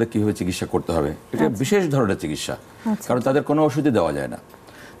গ্লুকোম হলে কিভাবে চিকিৎসা করতে হবে। এটা বিশেষ ধরনের চিকিৎসা, কারণ তাদের কোনো ওষুধই দেওয়া যায় না,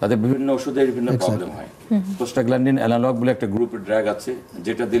 তাদের বিভিন্ন ওষুধের বিভিন্ন প্রবলেম হয়। প্রোস্টাগ্ল্যান্ডিন অ্যানালগ বলে একটা গ্রুপের ড্রাগ আছে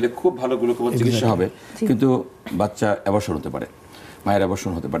যেটা দিলে খুব ভালো গ্লুকোমার চিকিৎসা হবে, কিন্তু বাচ্চা অ্যাবর্শন হতে পারে, মায়ের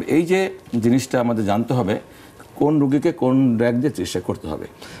অ্যাবর্শন হতে পারে। এই যে জিনিসটা আমাদের জানতে হবে কোন রোগীকে কোন ড্রাগ দিয়ে চিকিৎসা করতে হবে।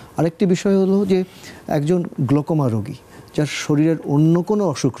 আরেকটি বিষয় হলো যে একজন গ্লুকোমা রোগী যার শরীরের অন্য কোনো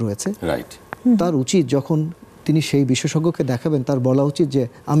অসুখ রয়েছে, রাইট, তার উচিত যখন তিনি সেই বিশেষজ্ঞকে দেখাবেন তার বলা উচিত যে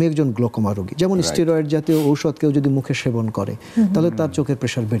আমি একজন গ্লুকোমা রোগী। যেমন স্টেরয়েড জাতীয় ঔষধ কেউ যদি মুখে সেবন করে তাহলে তার চোখের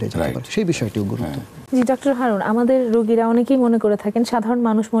প্রেশার বেড়ে যেতে পারে, সেই বিষয়টিও গুরুত্ব। জি ডক্টর হারুন, আমাদের রোগীরা অনেকেই মনে করে থাকেন, সাধারণ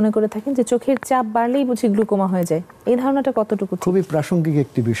মানুষ মনে করে থাকেন যে চোখের চাপ বাড়লেই বুঝি গ্লুকোমা হয়ে যায়। এই ধারণাটা কতটুকু? খুবই প্রাসঙ্গিক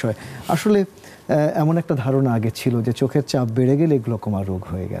একটি বিষয়। আসলে এমন একটা ধারণা আগে ছিল যে চোখের চাপ বেড়ে গেলে গ্লুকোমা রোগ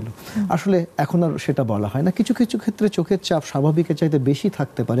হয়ে গেল। আসলে এখন আর সেটা বলা হয় না। কিছু কিছু ক্ষেত্রে চোখের চাপ স্বাভাবিকের চাইতে বেশি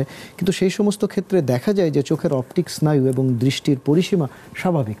থাকতে পারে, কিন্তু সেই সমস্ত ক্ষেত্রে দেখা যায় যে চোখের অপটিক স্নায়ু এবং দৃষ্টির পরিসীমা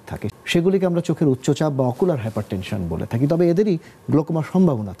স্বাভাবিক থাকে। সেগুলিকে আমরা চোখের উচ্চচাপ বা অকুলার হাইপারটেনশন বলে থাকি, তবে এদেরই গ্লুকোমার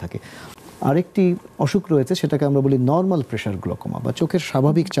সম্ভাবনা থাকে। আরেকটি অসুখ রয়েছে সেটাকে আমরা বলি নর্মাল প্রেশার গ্লুকোমা বা চোখের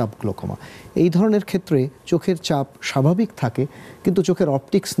স্বাভাবিক চাপ গ্লুকোমা। এই ধরনের ক্ষেত্রে চোখের চাপ স্বাভাবিক থাকে কিন্তু চোখের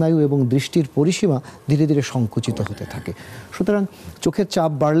অপটিক স্নায়ু এবং দৃষ্টির পরিসীমা ধীরে ধীরে সংকুচিত হতে থাকে। সুতরাং চোখের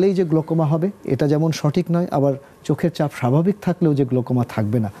চাপ বাড়লেই যে গ্লুকোমা হবে এটা যেমন সঠিক নয়, আবার চোখের চাপ স্বাভাবিক থাকলেও যে গ্লুকোমা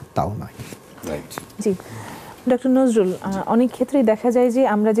থাকবে না তাও নয়। জি ডক্টর নজরুল, অনেক ক্ষেত্রেই দেখা যায় যে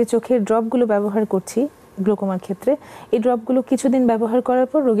আমরা যে চোখের ড্রপগুলো ব্যবহার করছি গ্লুকোমার ক্ষেত্রে, এই ড্রপগুলো কিছুদিন ব্যবহার করার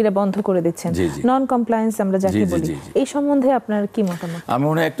পর রোগীরা বন্ধ করে দিচ্ছেন, নন কমপ্লায়েন্স আমরা যাকে বলি। এই সম্বন্ধে আপনার কি মতামত? আমার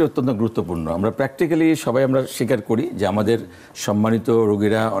মনে হয় একটা অত্যন্ত গুরুত্বপূর্ণ। আমরা প্র্যাকটিক্যালি সবাই আমরা স্বীকার করি যে আমাদের সম্মানিত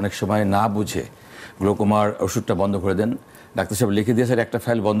রোগীরা অনেক সময় না বুঝে গ্লুকোমার ওষুধটা বন্ধ করে দেন। ডাক্তার সাহেব লিখে দিয়েছেন একটা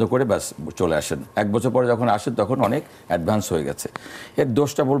ফাইল বন্ধ করে ব্যাস চলে আসেন। 1 বছর পরে যখন আসেন তখন অনেক অ্যাডভান্স হয়ে গেছে। এর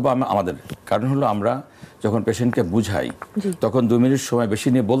দোষটা বলবো আমাদের, কারণ হলো আমরা যখন পেশেন্টকে বুঝাই তখন 2 মিনিট সময় বেশি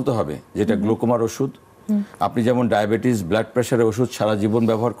নিয়ে বলতে হবে যেটা গ্লুকোমার ওষুধ। আপনি যেমন ডায়াবেটিস, ব্লাড প্রেশারের ওষুধ সারা জীবন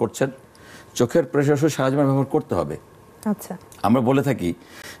ব্যবহার করছেন, চোখের প্রেশার ওষুধ সারা জীবন ব্যবহার করতে হবে। আচ্ছা, আমরা বলে থাকি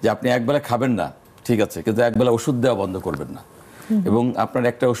যে আপনি একবেলা খাবেন না, ঠিক আছে, কিন্তু একবেলা ওষুধ দেওয়া বন্ধ করবেন না, এবং আপনার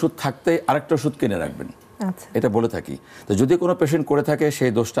একটা ওষুধ থাকতে আরেকটা ওষুধ কিনে রাখবেন, এটা বলে থাকি। তো যদি কোনো পেশেন্ট করে থাকে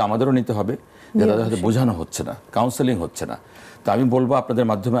সেই দোষটা আমাদেরও নিতে হবে যে তাদের হয়তো বোঝানো হচ্ছে না, কাউন্সেলিং হচ্ছে না। তো আমি বলবো আপনাদের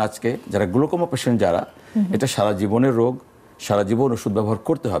মাধ্যমে আজকে যারা গ্লুকোমা পেশেন্ট যারা, এটা সারা জীবনের রোগ, সারা জীবন ওষুধ ব্যবহার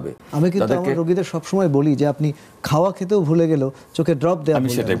করতে হবে। আমি কিন্তু আমার রোগীদের সবসময় বলি যে আপনি খাওয়া খেতেও ভুলে গেলেও চোখে ড্রপ দেওয়া, আমি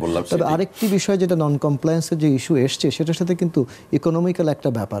সেটাই বললাম। তবে আরেকটি বিষয় যেটা নন কমপ্লায়েন্সের যে ইস্যু এসছে সেটার সাথে কিন্তু ইকোনমিক্যাল একটা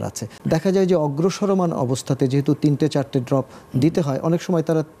ব্যাপার আছে। দেখা যায় যে অগ্রসরমান অবস্থাতে যেহেতু 3-4টে ড্রপ দিতে হয়, অনেক সময়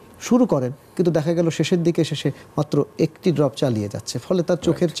তারা শুরু করেন কিন্তু দেখা গেল শেষের দিকে শেষে মাত্র 1টি ড্রপ চালিয়ে যাচ্ছে, ফলে তার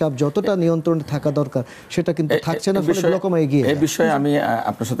চোখের চাপ যতটা নিয়ন্ত্রণে থাকা দরকার সেটা কিন্তু থাকছে না, ফলে গ্লুকোমা এগিয়ে। এই বিষয়ে আমি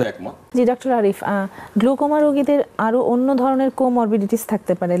আপনার সাথে একমত। জি ডক্টর আরিফ, গ্লুকোমা রোগীদের আরো অন্য ধরনের কোমরবিডিটিস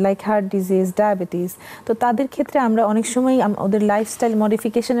থাকতে পারে, লাইক হার্ট ডিজিজ, ডায়াবেটিস। তো তাদের ক্ষেত্রে আমরা অনেক সময় ওদের লাইফস্টাইল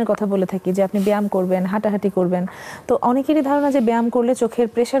মডিফিকেশনের কথা বলে থাকি যে আপনি ব্যায়াম করবেন, হাঁটাহাঁটি করবেন। তো অনেকেরই ধারণা যে ব্যায়াম করলে চোখের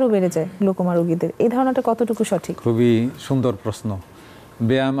প্রেশারও বেড়ে যায় গ্লুকোমা রোগীদের। এই ধারণাটা কতটুকু সঠিক? খুবই সুন্দর প্রশ্ন।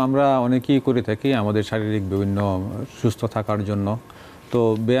 ব্যায়াম আমরা অনেকেই করে থাকি আমাদের শারীরিক বিভিন্ন সুস্থ থাকার জন্য। তো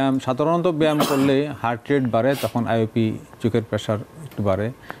সাধারণত ব্যায়াম করলে হার্ট রেট বাড়ে, তখন আইওপি চোখের প্রেশার একটু বাড়ে।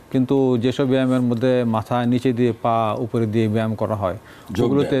 কিন্তু যেসব ব্যায়ামের মধ্যে মাথা নিচে দিয়ে পা উপরে দিয়ে ব্যায়াম করা হয়,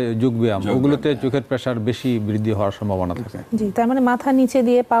 ওগুলোতে যোগ ব্যায়াম, ওগুলোতে চোখের প্রেশার বেশি বৃদ্ধি হওয়ার সম্ভাবনা থাকে। জি, তার মানে মাথা নিচে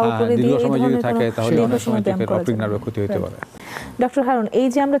দিয়ে পা উপরে দিয়ে দীর্ঘ সময় যদি থাকে তাহলে অনেক সময় চোখের অপটিক নার্ভে ক্ষতি হতে পারে। ডক্টর হারুন, এই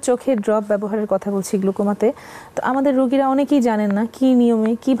যে আমরা চোখের ড্রপ ব্যবহারের কথা বলছি গ্লুকোমাতে, তো আমাদের রোগীরা অনেকেই জানেন না কি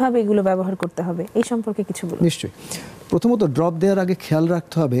নিয়মে কিভাবে এগুলো ব্যবহার করতে হবে, এই সম্পর্কে কিছু বলুন। নিশ্চয়ই। প্রথমত ড্রপ দেওয়ার আগে খেয়াল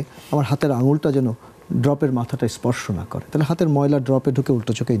রাখতে হবে আমার হাতের আঙুলটা যেন ড্রপের মাথাটা স্পর্শ না করে, তাহলে হাতের ময়লা ড্রপে ঢুকে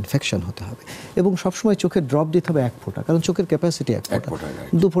উল্টো চোখে ইনফেকশন হতে হবে। এবং সবসময় চোখের ড্রপ দিতে হবে 1 ফোঁটা, কারণ চোখের ক্যাপাসিটি 1 ফোঁটা।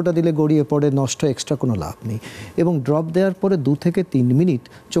 2 ফোঁটা দিলে গড়িয়ে পড়ে, নষ্ট, এক্সট্রা কোনো লাভ নেই। এবং ড্রপ দেওয়ার পরে 2 থেকে 3 মিনিট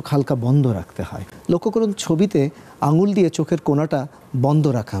চোখ হালকা বন্ধ রাখতে হয়। লক্ষ্য করুন ছবিতে আঙুল দিয়ে চোখের কোণাটা বন্ধ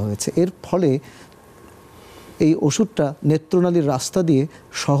রাখা হয়েছে। এর ফলে এই ওষুধটা নেত্রনালীর রাস্তা দিয়ে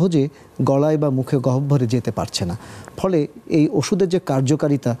সহজে গলায় বা মুখে গহ্বরে যেতে পারছে না। ফলে এই ওষুধের যে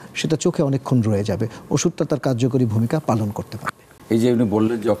কার্যকারিতা সেটা চোখে অনেকক্ষণ রয়ে যাবে, ওষুধটা তার কার্যকরী ভূমিকা পালন করতে পারবে। এই যে আপনি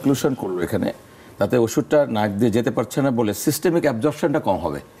বললেন যে অক্লুশন করলো এখানে, তাতে ওষুধটা নাক দিয়ে যেতে পারছে না বলে সিস্টেমিক অ্যাবজর্পশনটা কম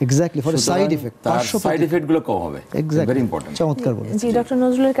হবে। এক্স্যাক্টলি, ফর সাইড ইফেক্ট, তার সাইড ইফেক্টগুলো কম হবে। Very important. চমৎকার বলেছেন। জি, ডক্টর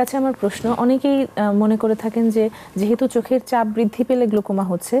নজরুলের কাছে আমার প্রশ্ন, অনেকেই মনে করে থাকেন যে যেহেতু চোখের চাপ বৃদ্ধি পেলে গ্লুকোমা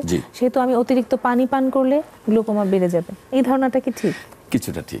হচ্ছে, সেহেতু আমি অতিরিক্ত পানি পান করলে গ্লুকোমা বেড়ে যাবে, এই ধারণাটা কি ঠিক?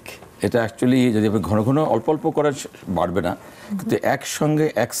 কিছুটা ঠিক। এটা অ্যাকচুয়ালি যদি আপনি ঘন ঘন অল্প অল্প করে বাড়বে না, কিন্তু একসঙ্গে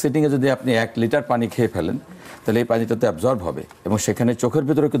এক সিটিংয়ে যদি আপনি 1 লিটার পানি খেয়ে ফেলেন, তাহলে এই পানিটাতে অ্যাবজর্ব হবে এবং সেখানে চোখের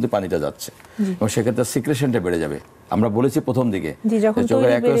ভিতরে কিন্তু পানিটা যাচ্ছে এবং সেক্ষেত্রে সিক্রেশনটা বেড়ে যাবে। আমরা বলেছি প্রথম দিকে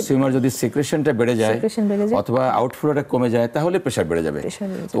চোখের অ্যাকুয়াস টিউমার যদি সিক্রেশনটা বেড়ে যায় অথবা আউটফ্লোটা কমে যায় তাহলে প্রেশার বেড়ে যাবে।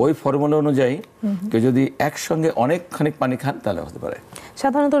 তো ওই ফর্মুলা অনুযায়ী কেউ যদি একসঙ্গে অনেকখানি পানি খান তাহলে হতে পারে।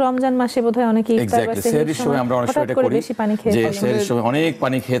 সাধারণত রমজান মাসে বোধহয় অনেকেই সেহরির সময় আমরা অনেক সময় এটা করি যে সেহরির সময় অনেক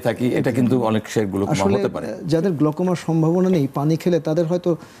পানি খেয়ে থাকি, এটা কিন্তু অনেক গ্লুকোমা হতে পারে। যাদের গ্লুকোমার সম্ভাবনা নেই, পানি খেলে তাদের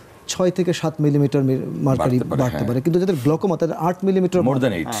হয়তো 6 থেকে 7 মিলিমিটার মার্কারি বাড়তে পারে, কিন্তু যাদের গ্লুকোমা তাদের 8 মিলিমিটার, মোর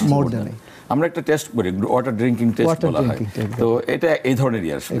দ্যান 8। আমরা একটা টেস্ট করি, ওয়াটার ড্রিঙ্কিং টেস্ট বলা হয়। তো এটা এই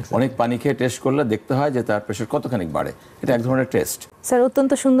ধরনেরই আসলে অনেক পানি খেয়ে টেস্ট করলে দেখতে হয় যে তার প্রেশার কতখানি বাড়ে। এটা এক ধরনের টেস্ট। স্যার,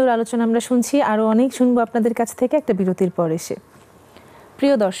 অত্যন্ত সুন্দর আলোচনা আমরা শুনছি, আরো অনেক শুনবো আপনাদের কাছ থেকে একটা বিরতির পর এসে।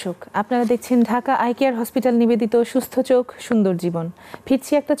 প্রিয় দর্শক, আপনারা দেখছেন ঢাকা আই কেয়ার হসপিটাল নিবেদিত সুস্থ চোখ সুন্দর জীবন।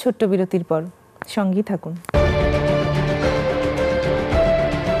 ফিরছি একটা ছোট্ট বিরতির পর, সঙ্গেই থাকুন।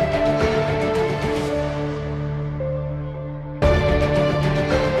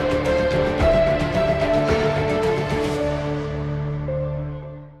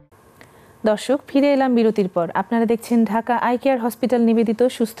 দর্শক, ফিরে এলাম বিরতির পর। আপনারা দেখছেন ঢাকা আই কেয়ার হসপিটাল নিবেদিত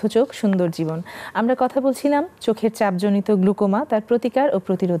সুস্থ চোখ সুন্দর জীবন। আমরা কথা বলছিলাম চোখের চাপজনিত গ্লুকোমা, তার প্রতিকার ও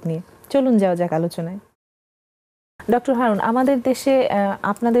প্রতিরোধ নিয়ে। চলুন যাওয়া যাক আলোচনায়। ডক্টর হারুন, আমাদের দেশে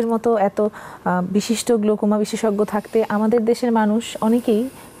আপনাদের মতো এত বিশিষ্ট গ্লুকোমা বিশেষজ্ঞ থাকতে আমাদের দেশের মানুষ অনেকেই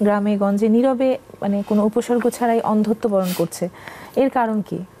গ্রামে গঞ্জে নীরবে, মানে কোনো উপসর্গ ছাড়াই অন্ধত্ব বরণ করছে, এর কারণ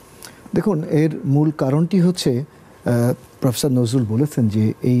কি? দেখুন, এর মূল কারণটি হচ্ছে প্রফেসর নজরুল বলেছেন যে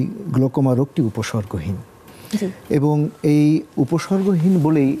এই গ্লুকোমা রোগটি উপসর্গহীন, এবং এই উপসর্গহীন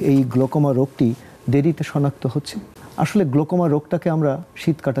বলেই এই গ্লুকোমা রোগটি দেরিতে শনাক্ত হচ্ছে। আসলে গ্লুকোমা রোগটাকে আমরা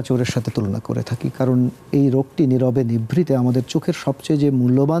শীতকাটা চোরের সাথে তুলনা করে থাকি, কারণ এই রোগটি নীরবে নিভৃতে আমাদের চোখের সবচেয়ে যে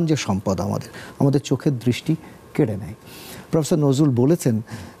মূল্যবান যে সম্পদ আমাদের চোখের দৃষ্টি কেড়ে নেয়। প্রফেসর নজরুল বলেছেন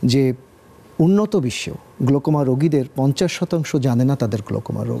যে উন্নত বিশ্বেও গ্লুকোমা রোগীদের 50% জানে না তাদের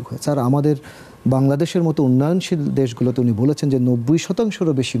গ্লুকোমা রোগ হয়েছে, আর আমাদের বাংলাদেশের মতো উন্নয়নশীল দেশগুলোতে উনি বলেছেন যে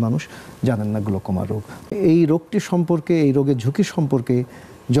 90%-রও বেশি মানুষ জানেন না গ্লুকোমা রোগ। এই রোগটি সম্পর্কে, এই রোগের ঝুঁকি সম্পর্কে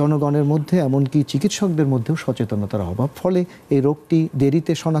জনগণের মধ্যে, এমনকি চিকিৎসকদের মধ্যেও সচেতনতার অভাব। ফলে এই রোগটি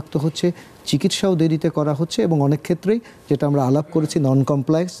দেরিতে শনাক্ত হচ্ছে, চিকিৎসাও দেরিতে করা হচ্ছে, এবং অনেক ক্ষেত্রেই যেটা আমরা আলাপ করেছি নন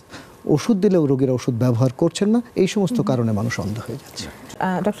কমপ্লায়েন্স, ওষুধ দিলেও রোগীরা ওষুধ ব্যবহার করছেন না। এই সমস্ত কারণে মানুষ অন্ধ হয়ে যাচ্ছে।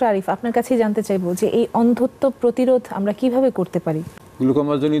 ডক্টর আরিফ, আপনার কাছেই জানতে চাইবো যে এই অন্ধত্ব প্রতিরোধ আমরা কিভাবে করতে পারি?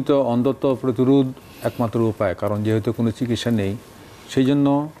 গ্লুকোমাজনিত অন্ধত্ব প্রতিরোধ একমাত্র উপায়, কারণ যেহেতু কোনো চিকিৎসা নেই, সেই জন্য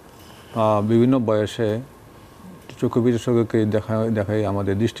বিভিন্ন বয়সে চক্ষু বিশেষজ্ঞকে দেখাই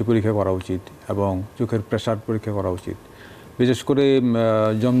আমাদের দৃষ্টি পরীক্ষা করা উচিত এবং চোখের প্রেশার পরীক্ষা করা উচিত। বিশেষ করে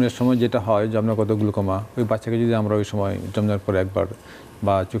জন্মের সময় যেটা হয়, জন্মগত গ্লুকোমা, ওই বাচ্চাকে যদি আমরা ওই সময় জন্মের পরে একবার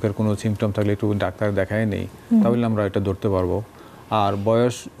বা চোখের কোনো সিমটম থাকলে একটু ডাক্তার দেখাই নেই, তাহলে আমরা এটা ধরতে পারবো। আর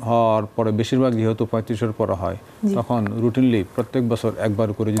বয়স হওয়ার পরে বেশিরভাগ যেহেতু 35-এর পরে হয়, তখন রুটিনলি প্রত্যেক বছর একবার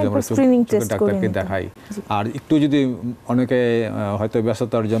করে যদি আমরা চোখের ডাক্তারকে দেখাই, আর একটু যদি অনেকে হয়তো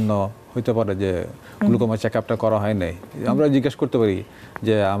ব্যস্ততার জন্য হইতে পারে যে গ্লুকোমা চেক আপটা করা হয় নাই, আমরা জিজ্ঞেস করতে পারি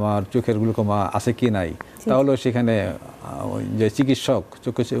যে আমার চোখের গ্লুকোমা আছে কি নাই, তাহলে সেখানে ওই যে চিকিৎসক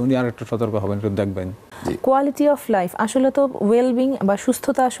উনি আরেকটু সতর্ক হবেন, একটু দেখবেন। কোয়ালিটি অফ লাইফ আসলে তো ওয়েলবিং বা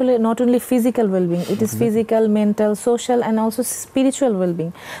সুস্থতা আসলে not only physical wellbeing, it is physical, mental, social and also spiritual wellbeing.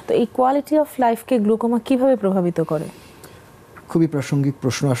 তো এই কোয়ালিটি অফ লাইফকে গ্লুকোমা কিভাবে প্রভাবিত করে? খুবই প্রাসঙ্গিক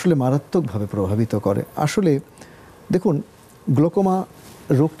প্রশ্ন, আসলে মারাত্মকভাবে প্রভাবিত করে। আসলে দেখুন, গ্লোকোমা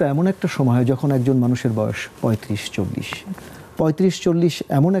রোগটা এমন একটা সময় হয় যখন একজন মানুষের বয়স 35-40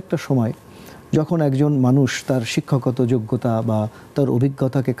 এমন একটা সময় যখন একজন মানুষ তার শিক্ষাগত যোগ্যতা বা তার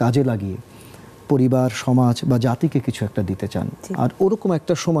অভিজ্ঞতাকে কাজে লাগিয়ে পরিবার, সমাজ বা জাতিকে কিছু একটা দিতে চান। আর ওরকম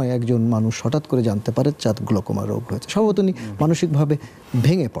একটা সময় একজন মানুষ হঠাৎ করে জানতে পারে যার গ্লোকোমা রোগ হয়েছে, সম্ভবত উনি মানসিকভাবে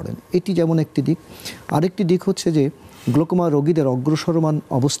ভেঙে পড়েন। এটি যেমন একটি দিক। আরেকটি দিক হচ্ছে যে গ্লোকোমা রোগীদের অগ্রসরমান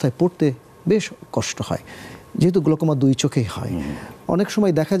অবস্থায় পড়তে বেশ কষ্ট হয়, যেহেতু গ্লোকোমা 2 চোখেই হয়। অনেক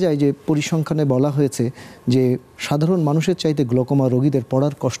সময় দেখা যায় যে পরিসংখ্যানে বলা হয়েছে যে সাধারণ মানুষের চাইতে গ্লোকোমা রোগীদের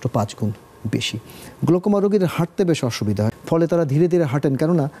পড়ার কষ্ট 5 গুণ বেশি। গ্লোকোমা রোগীদের হাঁটতে বেশ অসুবিধা হয়, ফলে তারা ধীরে ধীরে হাঁটেন,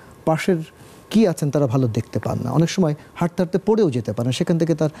 কেননা পাশের কি আছেন তারা ভালো দেখতে পান না। অনেক সময় হাঁটতে হাঁটতে পড়েও যেতে পারেন, সেখান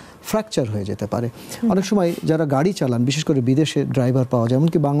থেকে তার ফ্র্যাকচার হয়ে যেতে পারে। অনেক সময় যারা গাড়ি চালান, বিশেষ করে বিদেশে ড্রাইভার পাওয়া যায়,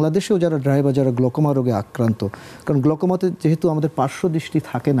 এমনকি বাংলাদেশেও যারা ড্রাইভার যারা গ্লোকোমা রোগে আক্রান্ত, কারণ গ্লোকোমাতে যেহেতু আমাদের পার্শ্ব দৃষ্টি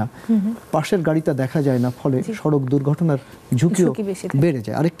থাকে না, পাশের গাড়িটা দেখা যায় না, ফলে সড়ক দুর্ঘটনার ঝুঁকিও বেড়ে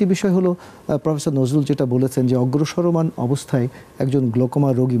যায়। আরেকটি বিষয় হলো প্রফেসর নজরুল যেটা বলেছেন যে অগ্রসরমান অবস্থায় একজন গ্লোকোমা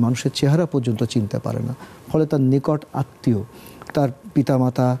রোগী মানুষের চেহারা পর্যন্ত চিনতে পারে না, ফলে তার নিকট আত্মীয়, তার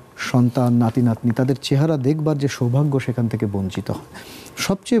পিতামাতা, সন্তান, নাতি নাতনি, তাদের চেহারা দেখবার যে সৌভাগ্য সেখান থেকে বঞ্চিত হয়।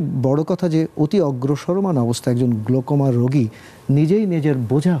 সবচেয়ে বড় কথা যে অতি অগ্রসরমান অবস্থায় একজন গ্লোকোমা রোগী নিজেই নিজের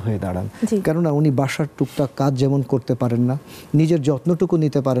বোঝা হয়ে দাঁড়ান, কেননা উনি বাসার টুকটাক কাজ যেমন করতে পারেন না, নিজের যত্নটুকু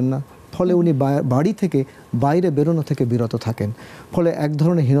নিতে পারেন না, ফলে উনি বাড়ি থেকে বাইরে বেরোনো থেকে বিরত থাকেন, ফলে এক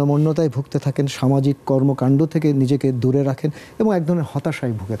ধরনের হীনমন্যতায় ভুগতে থাকেন, সামাজিক কর্মকাণ্ড থেকে নিজেকে দূরে রাখেন এবং এক ধরনের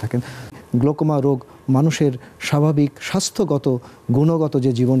হতাশায় ভুগে থাকেন। গ্লোকোমা রোগ মানুষের স্বাভাবিক স্বাস্থ্যগত গুণগত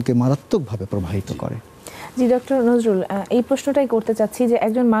যে জীবনকে মারাত্মকভাবে প্রভাবিত করে। জি ডক্টর নজরুল, এই প্রশ্নটাই করতে চাচ্ছি যে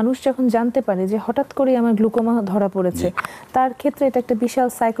একজন মানুষ যখন জানতে পারে যে হঠাৎ করে আমার গ্লুকোমা ধরা পড়েছে, তার ক্ষেত্রে এটা একটা বিশাল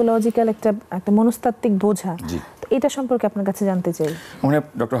সাইকোলজিক্যাল একটা মনস্তাত্ত্বিক বোঝা। এটা সম্পর্কে আপনার কাছে জানতে চাই। মানে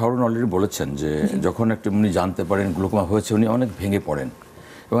ডক্টর হারুন অলরেডি বলেছেন যে যখন একটা উনি জানতে পারেন গ্লুকোমা হয়েছে, উনি অনেক ভেঙে পড়েন।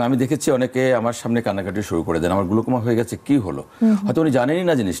 এবং আমি দেখেছি অনেকে আমার সামনে কান্নাকাটি শুরু করে দেন, আমার গ্লুকোমা হয়ে গেছে, কি হলো? হয়তো উনি জানেনই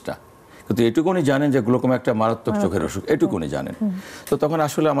না জিনিসটা, কিন্তু এটুকুনি জানেন যে গ্লুকোমা একটা মারাত্মক চোখের অসুখ, এটুকুনি জানেন। তো তখন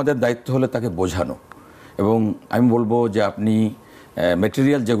আসলে আমাদের দায়িত্ব হলো তাকে বোঝানো। এবং আমি বলবো যে আপনি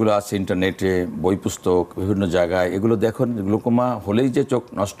ম্যাটেরিয়াল যেগুলো আছে ইন্টারনেটে, বই পুস্তক, বিভিন্ন জায়গায়, এগুলো দেখুন। গ্লুকোমা হলেই যে চোখ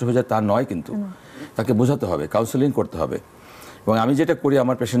নষ্ট হয়ে যায় তা নয়, কিন্তু তাকে বোঝাতে হবে, কাউন্সেলিং করতে হবে। এবং আমি যেটা করি,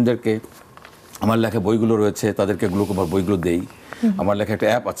 আমার পেশেন্টদেরকে আমার লেখা বইগুলো রয়েছে, তাদেরকে গ্লুকোমার বইগুলো দেই। আমার লেখা একটা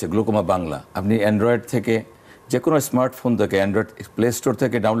অ্যাপ আছে গ্লুকোমা বাংলা, আপনি অ্যান্ড্রয়েড থেকে যে কোনো স্মার্টফোন থেকে, অ্যান্ড্রয়েড প্লে স্টোর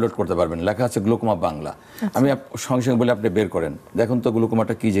থেকে ডাউনলোড করতে পারবেন, লেখা আছে গ্লুকোমা বাংলা। আমি সঙ্গে সঙ্গে বলে আপনি বের করেন, দেখুন তো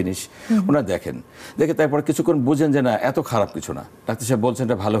গ্লুকোমাটা কী জিনিস। ওনারা দেখেন, দেখে তারপর কিছুক্ষণ বুঝেন যে না, এত খারাপ কিছু না, ডাক্তার সাহেব বলছেন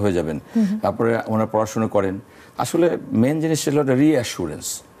এটা ভালো হয়ে যাবেন। তারপরে ওনারা পড়াশোনা করেন। আসলে মেন জিনিস ছিল একটা রিঅ্যাসুরেন্স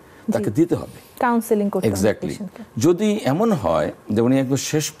তাকে দিতে হবে, কাউন্সেলিং করতে হবে। এক্স্যাক্টলি। যদি এমন হয় যে উনি একদম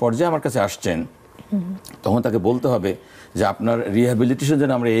শেষ পর্যায়ে আমার কাছে আসছেন, তখন তাকে বলতে হবে যে আপনার রিহ্যাবিলিটেশন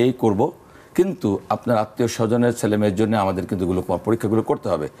জন্য আমরা এই করব, কিন্তু আপনার আত্মীয় স্বজনের ছেলেমেয়ের জন্য আমাদের কিন্তু পরীক্ষাগুলো করতে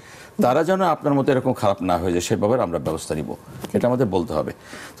হবে, তারা যেন আপনার মতো এরকম খারাপ না হয়ে যায় সেভাবে আমরা ব্যবস্থা নিব, এটা আমাদের বলতে হবে।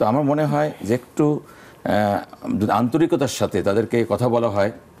 তো আমার মনে হয় যে একটু আন্তরিকতার সাথে তাদেরকে কথা বলা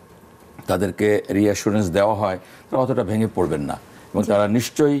হয়, তাদেরকে রিঅ্যাসুরেন্স দেওয়া হয়, তারা অতটা ভেঙে পড়বেন না এবং তারা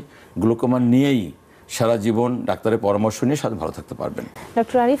নিশ্চয়ই গ্লুকোমা নিয়েই সারা জীবন ডাক্তারের পরামর্শ নিয়ে সাথে ভালো থাকতে পারবেন।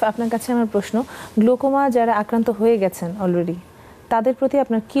 ডক্টর আরিফ, আপনার কাছে আমার প্রশ্ন, গ্লুকোমা যারা আক্রান্ত হয়ে গেছেন অলরেডি, তাদের প্রতি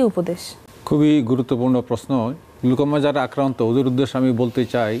আপনার কি উপদেশ? খুবই গুরুত্বপূর্ণ প্রশ্ন। গ্লুকোমা যারা আক্রান্ত, ওদের উদ্দেশ্যে আমি বলতে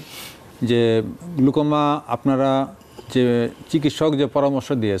চাই যে গ্লুকোমা আপনারা যে চিকিৎসক যে পরামর্শ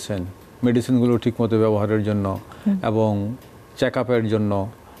দিয়েছেন মেডিসিনগুলো ঠিকমতো ব্যবহারের জন্য এবং চেক আপের জন্য,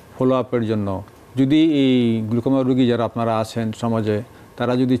 ফলো আপের জন্য, যদি এই গ্লুকোমা রোগী যারা আপনারা আছেন সমাজে,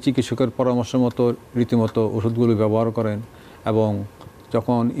 তারা যদি চিকিৎসকের পরামর্শ মতো রীতিমতো ওষুধগুলো ব্যবহার করেন এবং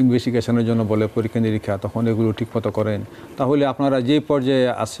যখন ইনভেস্টিগেশনের জন্য বলে পরীক্ষা নিরীক্ষা, তখন এগুলো ঠিকমতো করেন, তাহলে আপনারা যে পর্যায়ে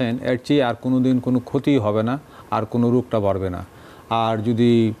আছেন এর চেয়ে আর কোনো দিন কোনো ক্ষতি হবে না, আর কোনো রোগটা বাড়বে না। আর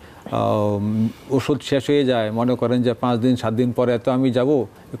যদি ওষুধ শেষ হয়ে যায়, মনে করেন যে 5 দিন 7 দিন পরে তো আমি যাব,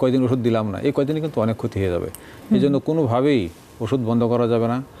 কয়দিন ওষুধ দিলাম না, এই কয়দিনে কিন্তু অনেক ক্ষতি হয়ে যাবে। এই জন্য কোনোভাবেই ওষুধ বন্ধ করা যাবে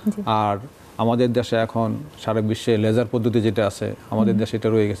না। আর আমাদের দেশে এখন সারা বিশ্বে লেজার পদ্ধতি যেটা আছে, আমাদের দেশে এটা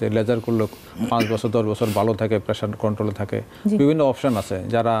রয়ে গেছে। লেজার করলে 5 বছর 10 বছর ভালো থাকে, প্রেশার কন্ট্রোলে থাকে, বিভিন্ন অপশান আছে।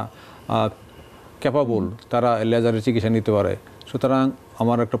 যারা ক্যাপাবল তারা লেজারের চিকিৎসা নিতে পারে। সুতরাং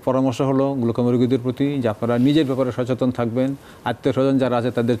আমার একটা পরামর্শ হলো গ্লুকোমা রোগীদের প্রতি যে আপনারা নিজের ব্যাপারে সচেতন থাকবেন, আত্মীয় স্বজন যারা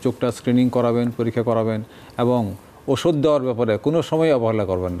আছে তাদের চোখটা স্ক্রিনিং করাবেন, পরীক্ষা করাবেন, এবং ওষুধ দেওয়ার ব্যাপারে কোনো সময় অবহেলা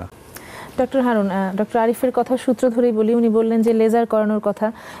করবেন না। ডক্টর হারুন, ডক্টর আরিফের কথা সূত্র ধরেই বলি, উনি বললেন যে লেজার করানোর কথা,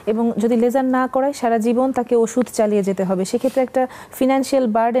 এবং যদি লেজার না করায় সারা জীবন তাকে ওষুধ চালিয়ে যেতে হবে, সেক্ষেত্রে একটা ফিনান্সিয়াল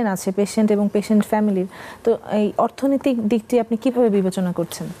বার্ডেন আছে পেশেন্ট এবং পেশেন্ট ফ্যামিলির। তো এই অর্থনৈতিক দিকটি আপনি কিভাবে বিবেচনা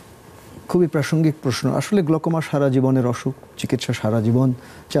করছেন? খুবই প্রাসঙ্গিক প্রশ্ন। আসলে গ্লুকোমা সারা জীবনের অসুখ, চিকিৎসা সারা জীবন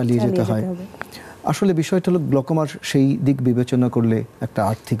চালিয়ে যেতে হয়। আসলে বিষয়টা হলো গ্লুকোমার সেই দিক বিবেচনা করলে একটা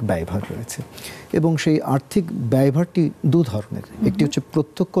আর্থিক ব্যয়ভার রয়েছে, এবং সেই আর্থিক ব্যয়ভারটি দু ধরনের, একটি হচ্ছে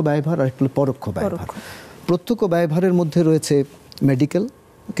প্রত্যক্ষ ব্যয়ভার আর একটি হলো পরোক্ষ ব্যয়ভার। প্রত্যক্ষ ব্যয়ভারের মধ্যে রয়েছে মেডিকেল,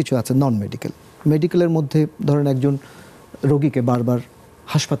 কিছু আছে নন মেডিকেল। মেডিকেলের মধ্যে ধরেন একজন রোগীকে বারবার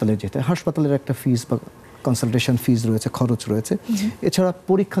হাসপাতালে যেতে, হাসপাতালের একটা ফিস বা কনসালটেশন ফিজ রয়েছে, খরচ রয়েছে। এছাড়া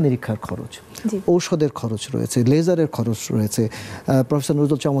পরীক্ষা নিরীক্ষার খরচ, ঔষধের খরচ রয়েছে, লেজারের খরচ রয়েছে। প্রফেসর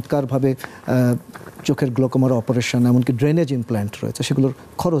নজরুল চমৎকারভাবে চোখের গ্লুকোমার অপারেশন, এমনকি ড্রেনেজ ইমপ্ল্যান্ট রয়েছে, সেগুলোর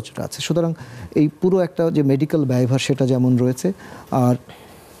খরচটা আছে। সুতরাং এই পুরো একটা যে মেডিকেল ব্যয়ভার সেটা যেমন রয়েছে, আর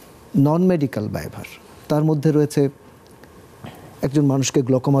নন মেডিকেল ব্যয়ভার তার মধ্যে রয়েছে একজন মানুষকে,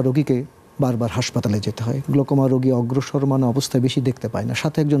 গ্লুকোমা রোগীকে বারবার হাসপাতালে যেতে হয়, গ্লুকোমা রোগী অগ্রসরমান অবস্থায় বেশি দেখতে পায় না,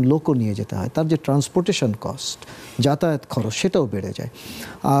 সাথে একজন লোকও নিয়ে যেতে হয়, তার যে ট্রান্সপোর্টেশন কস্ট, যাতায়াত খরচ, সেটাও বেড়ে যায়।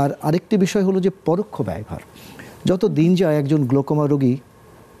 আর আরেকটি বিষয় হলো যে পরোক্ষ ব্যয়ভার। যত দিন যায় একজন গ্লুকোমা রোগী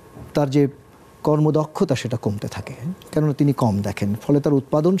তার যে কর্মদক্ষতা সেটা কমতে থাকে, কেননা তিনি কম দেখেন, ফলে তার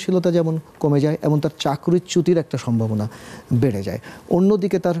উৎপাদনশীলতা যেমন কমে যায়, এবং তার চাকরিচ্যুতির একটা সম্ভাবনা বেড়ে যায়।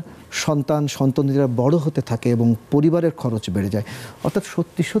 অন্যদিকে তার সন্তানরা বড় হতে থাকে এবং পরিবারের খরচ বেড়ে যায়। অর্থাৎ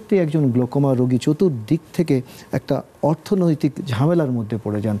সত্যি সত্যি একজন গ্লুকোমা রোগী চতুর্দিক থেকে একটা অর্থনৈতিক ঝামেলার মধ্যে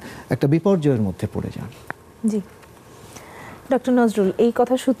পড়ে যান, একটা বিপর্যয়ের মধ্যে পড়ে যান। জি ডক্টর নজরুল, এই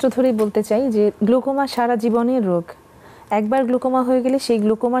কথা সূত্র ধরেই বলতে চাই যে গ্লুকোমা সারা জীবনের রোগ। একবার গ্লুকোমা হয়ে গেলে সেই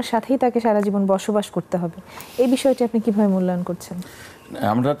গ্লুকোমার সাথেই তাকে সারা জীবন বসবাস করতে হবে। এই বিষয়টি আপনি কিভাবে মূল্যায়ন করছেন?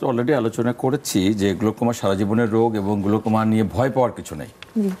 আমরা তো অলরেডি আলোচনা করেছি যে গ্লুকোমা সারা জীবনের রোগ, এবং গ্লুকোমা নিয়ে ভয় পাওয়ার কিছু নেই।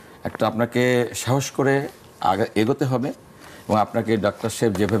 একটা আপনাকে সাহস করে আগে এগোতে হবে, এবং আপনাকে ডাক্তার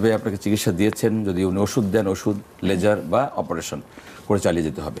সাহেব যেভাবে আপনাকে চিকিৎসা দিয়েছেন, যদি উনি ওষুধ দেন, ওষুধ, লেজার বা অপারেশন করে চালিয়ে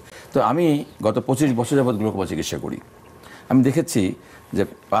যেতে হবে। তো আমি গত 25 বছর যাবৎ গ্লুকোমা চিকিৎসা করি। আমি দেখেছি যে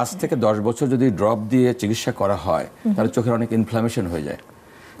 5 থেকে 10 বছর যদি ড্রপ দিয়ে চিকিৎসা করা হয়, তাহলে চোখের অনেক ইনফ্লামেশন হয়ে যায়।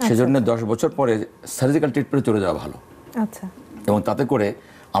 সেজন্য 10 বছর পরে সার্জিক্যাল ট্রিটমেন্টে চলে যাওয়া ভালো। আচ্ছা। এবং তাতে করে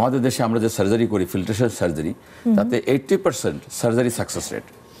আমাদের দেশে আমরা যে সার্জারি করি, ফিল্ট্রেশন সার্জারি, তাতে 80% সার্জারি সাকসেস রেট।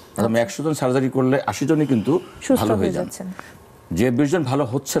 আমি 100 জন সার্জারি করলে 80 জনই কিন্তু ভালো হয়ে যাচ্ছেন। যে 20 জন ভালো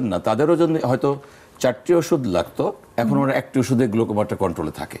হচ্ছেন না, তাদেরও জন্য হয়তো 4টি ওষুধ লাগতো, এখন ওরা 1টি ওষুধে গ্লুকোমাটা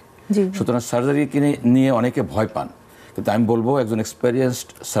কন্ট্রোলে থাকে। সুতরাং সার্জারি নিয়ে অনেকে ভয় পান, কিন্তু আমি বলবো একজন এক্সপেরিয়েন্সড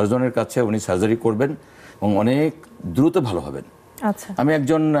সার্জনের কাছে উনি সার্জারি করবেন এবং অনেক দ্রুত ভালো হবেন। আচ্ছা। আমি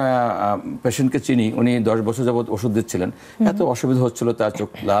একজন পেশেন্টকে চিনি, উনি 10 বছর যাবত ওষুধ দিচ্ছিলেন, এত অসুবিধা হচ্ছিল, তার চোখ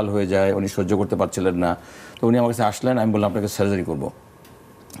লাল হয়ে যায়, উনি সহ্য করতে পারছিলেন না। তো উনি আমার কাছে আসলেন, আমি বললাম আপনাকে সার্জারি করবো।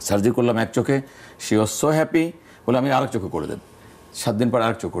 সার্জারি করলাম এক চোখে, শি ওয়াজ সো হ্যাপি, বলে আমি আরেক চোখে করে দেন। 7 দিন পর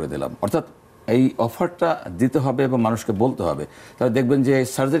আরেক চোখ করে দিলাম। অর্থাৎ এই অফারটা দিতে হবে এবং মানুষকে বলতে হবে, তাহলে দেখবেন যে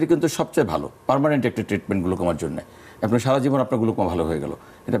সার্জারি কিন্তু সবচেয়ে ভালো পার্মানেন্ট একটা ট্রিটমেন্ট গ্লুকোমার জন্য। আপনার সারা জীবন আপনার গ্লুকোমা ভালো হয়ে গেল,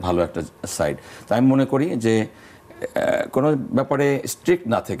 এটা ভালো একটা সাইড। তাই আমি মনে করি যে কোনো ব্যাপারে স্ট্রিক্ট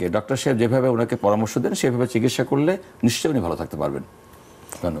না থেকে ডক্টর সাহেব যেভাবে ওনাকে পরামর্শ দেন সেভাবে চিকিৎসা করলে নিশ্চয়ই উনি ভালো থাকতে পারবেন।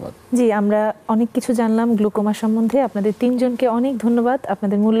 ধন্যবাদ। জি, আমরা অনেক কিছু জানলাম গ্লুকোমা সম্বন্ধে। আপনাদের 3 জনকে অনেক ধন্যবাদ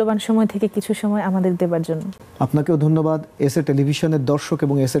আপনাদের মূল্যবান সময় থেকে কিছু সময় আমাদের দেবার জন্য। আপনাকেও ধন্যবাদ, এসএ টেলিভিশনের দর্শক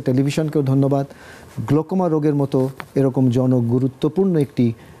এবং এসএ টেলিভিশনকেও ধন্যবাদ। গ্লুকোমা রোগের মতো এরকম জনগুরুত্বপূর্ণ একটি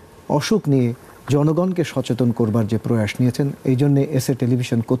অসুখ নিয়ে জনগণকে সচেতন করবার যে প্রয়াস নিয়েছেন, এই জন্য এসএ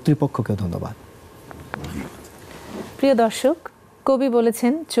টেলিভিশন কর্তৃপক্ষকে ধন্যবাদ। প্রিয় দর্শক, কবি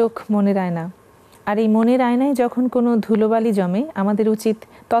বলেছেন চোখ মনের আয়না, আর এই মনের আয়নায় যখন কোনো ধুলোবালি জমে আমাদের উচিত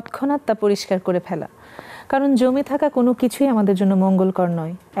তৎক্ষণাৎ তা পরিষ্কার করে ফেলা, কারণ জমে থাকা কোনো কিছুই আমাদের জন্য মঙ্গলকর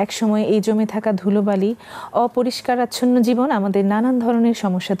নয়। একসময় এই জমে থাকা ধুলোবালি, অপরিষ্কারাচ্ছন্ন জীবন আমাদের নানান ধরনের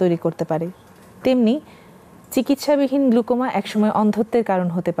সমস্যা তৈরি করতে পারে। তেমনি চিকিৎসাবিহীন গ্লুকোমা একসময় অন্ধত্বের কারণ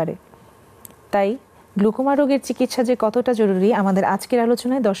হতে পারে। তাই গ্লুকোমা রোগের চিকিৎসা যে কতটা জরুরি আমাদের আজকের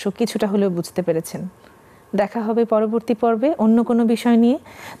আলোচনায় দর্শক কিছুটা হলেও বুঝতে পেরেছেন। দেখা হবে পরবর্তী পর্বে অন্য কোনো বিষয় নিয়ে।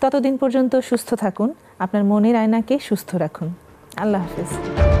 ততদিন পর্যন্ত সুস্থ থাকুন, আপনার মনের আয়নাকে সুস্থ রাখুন। আল্লাহ হাফেজ।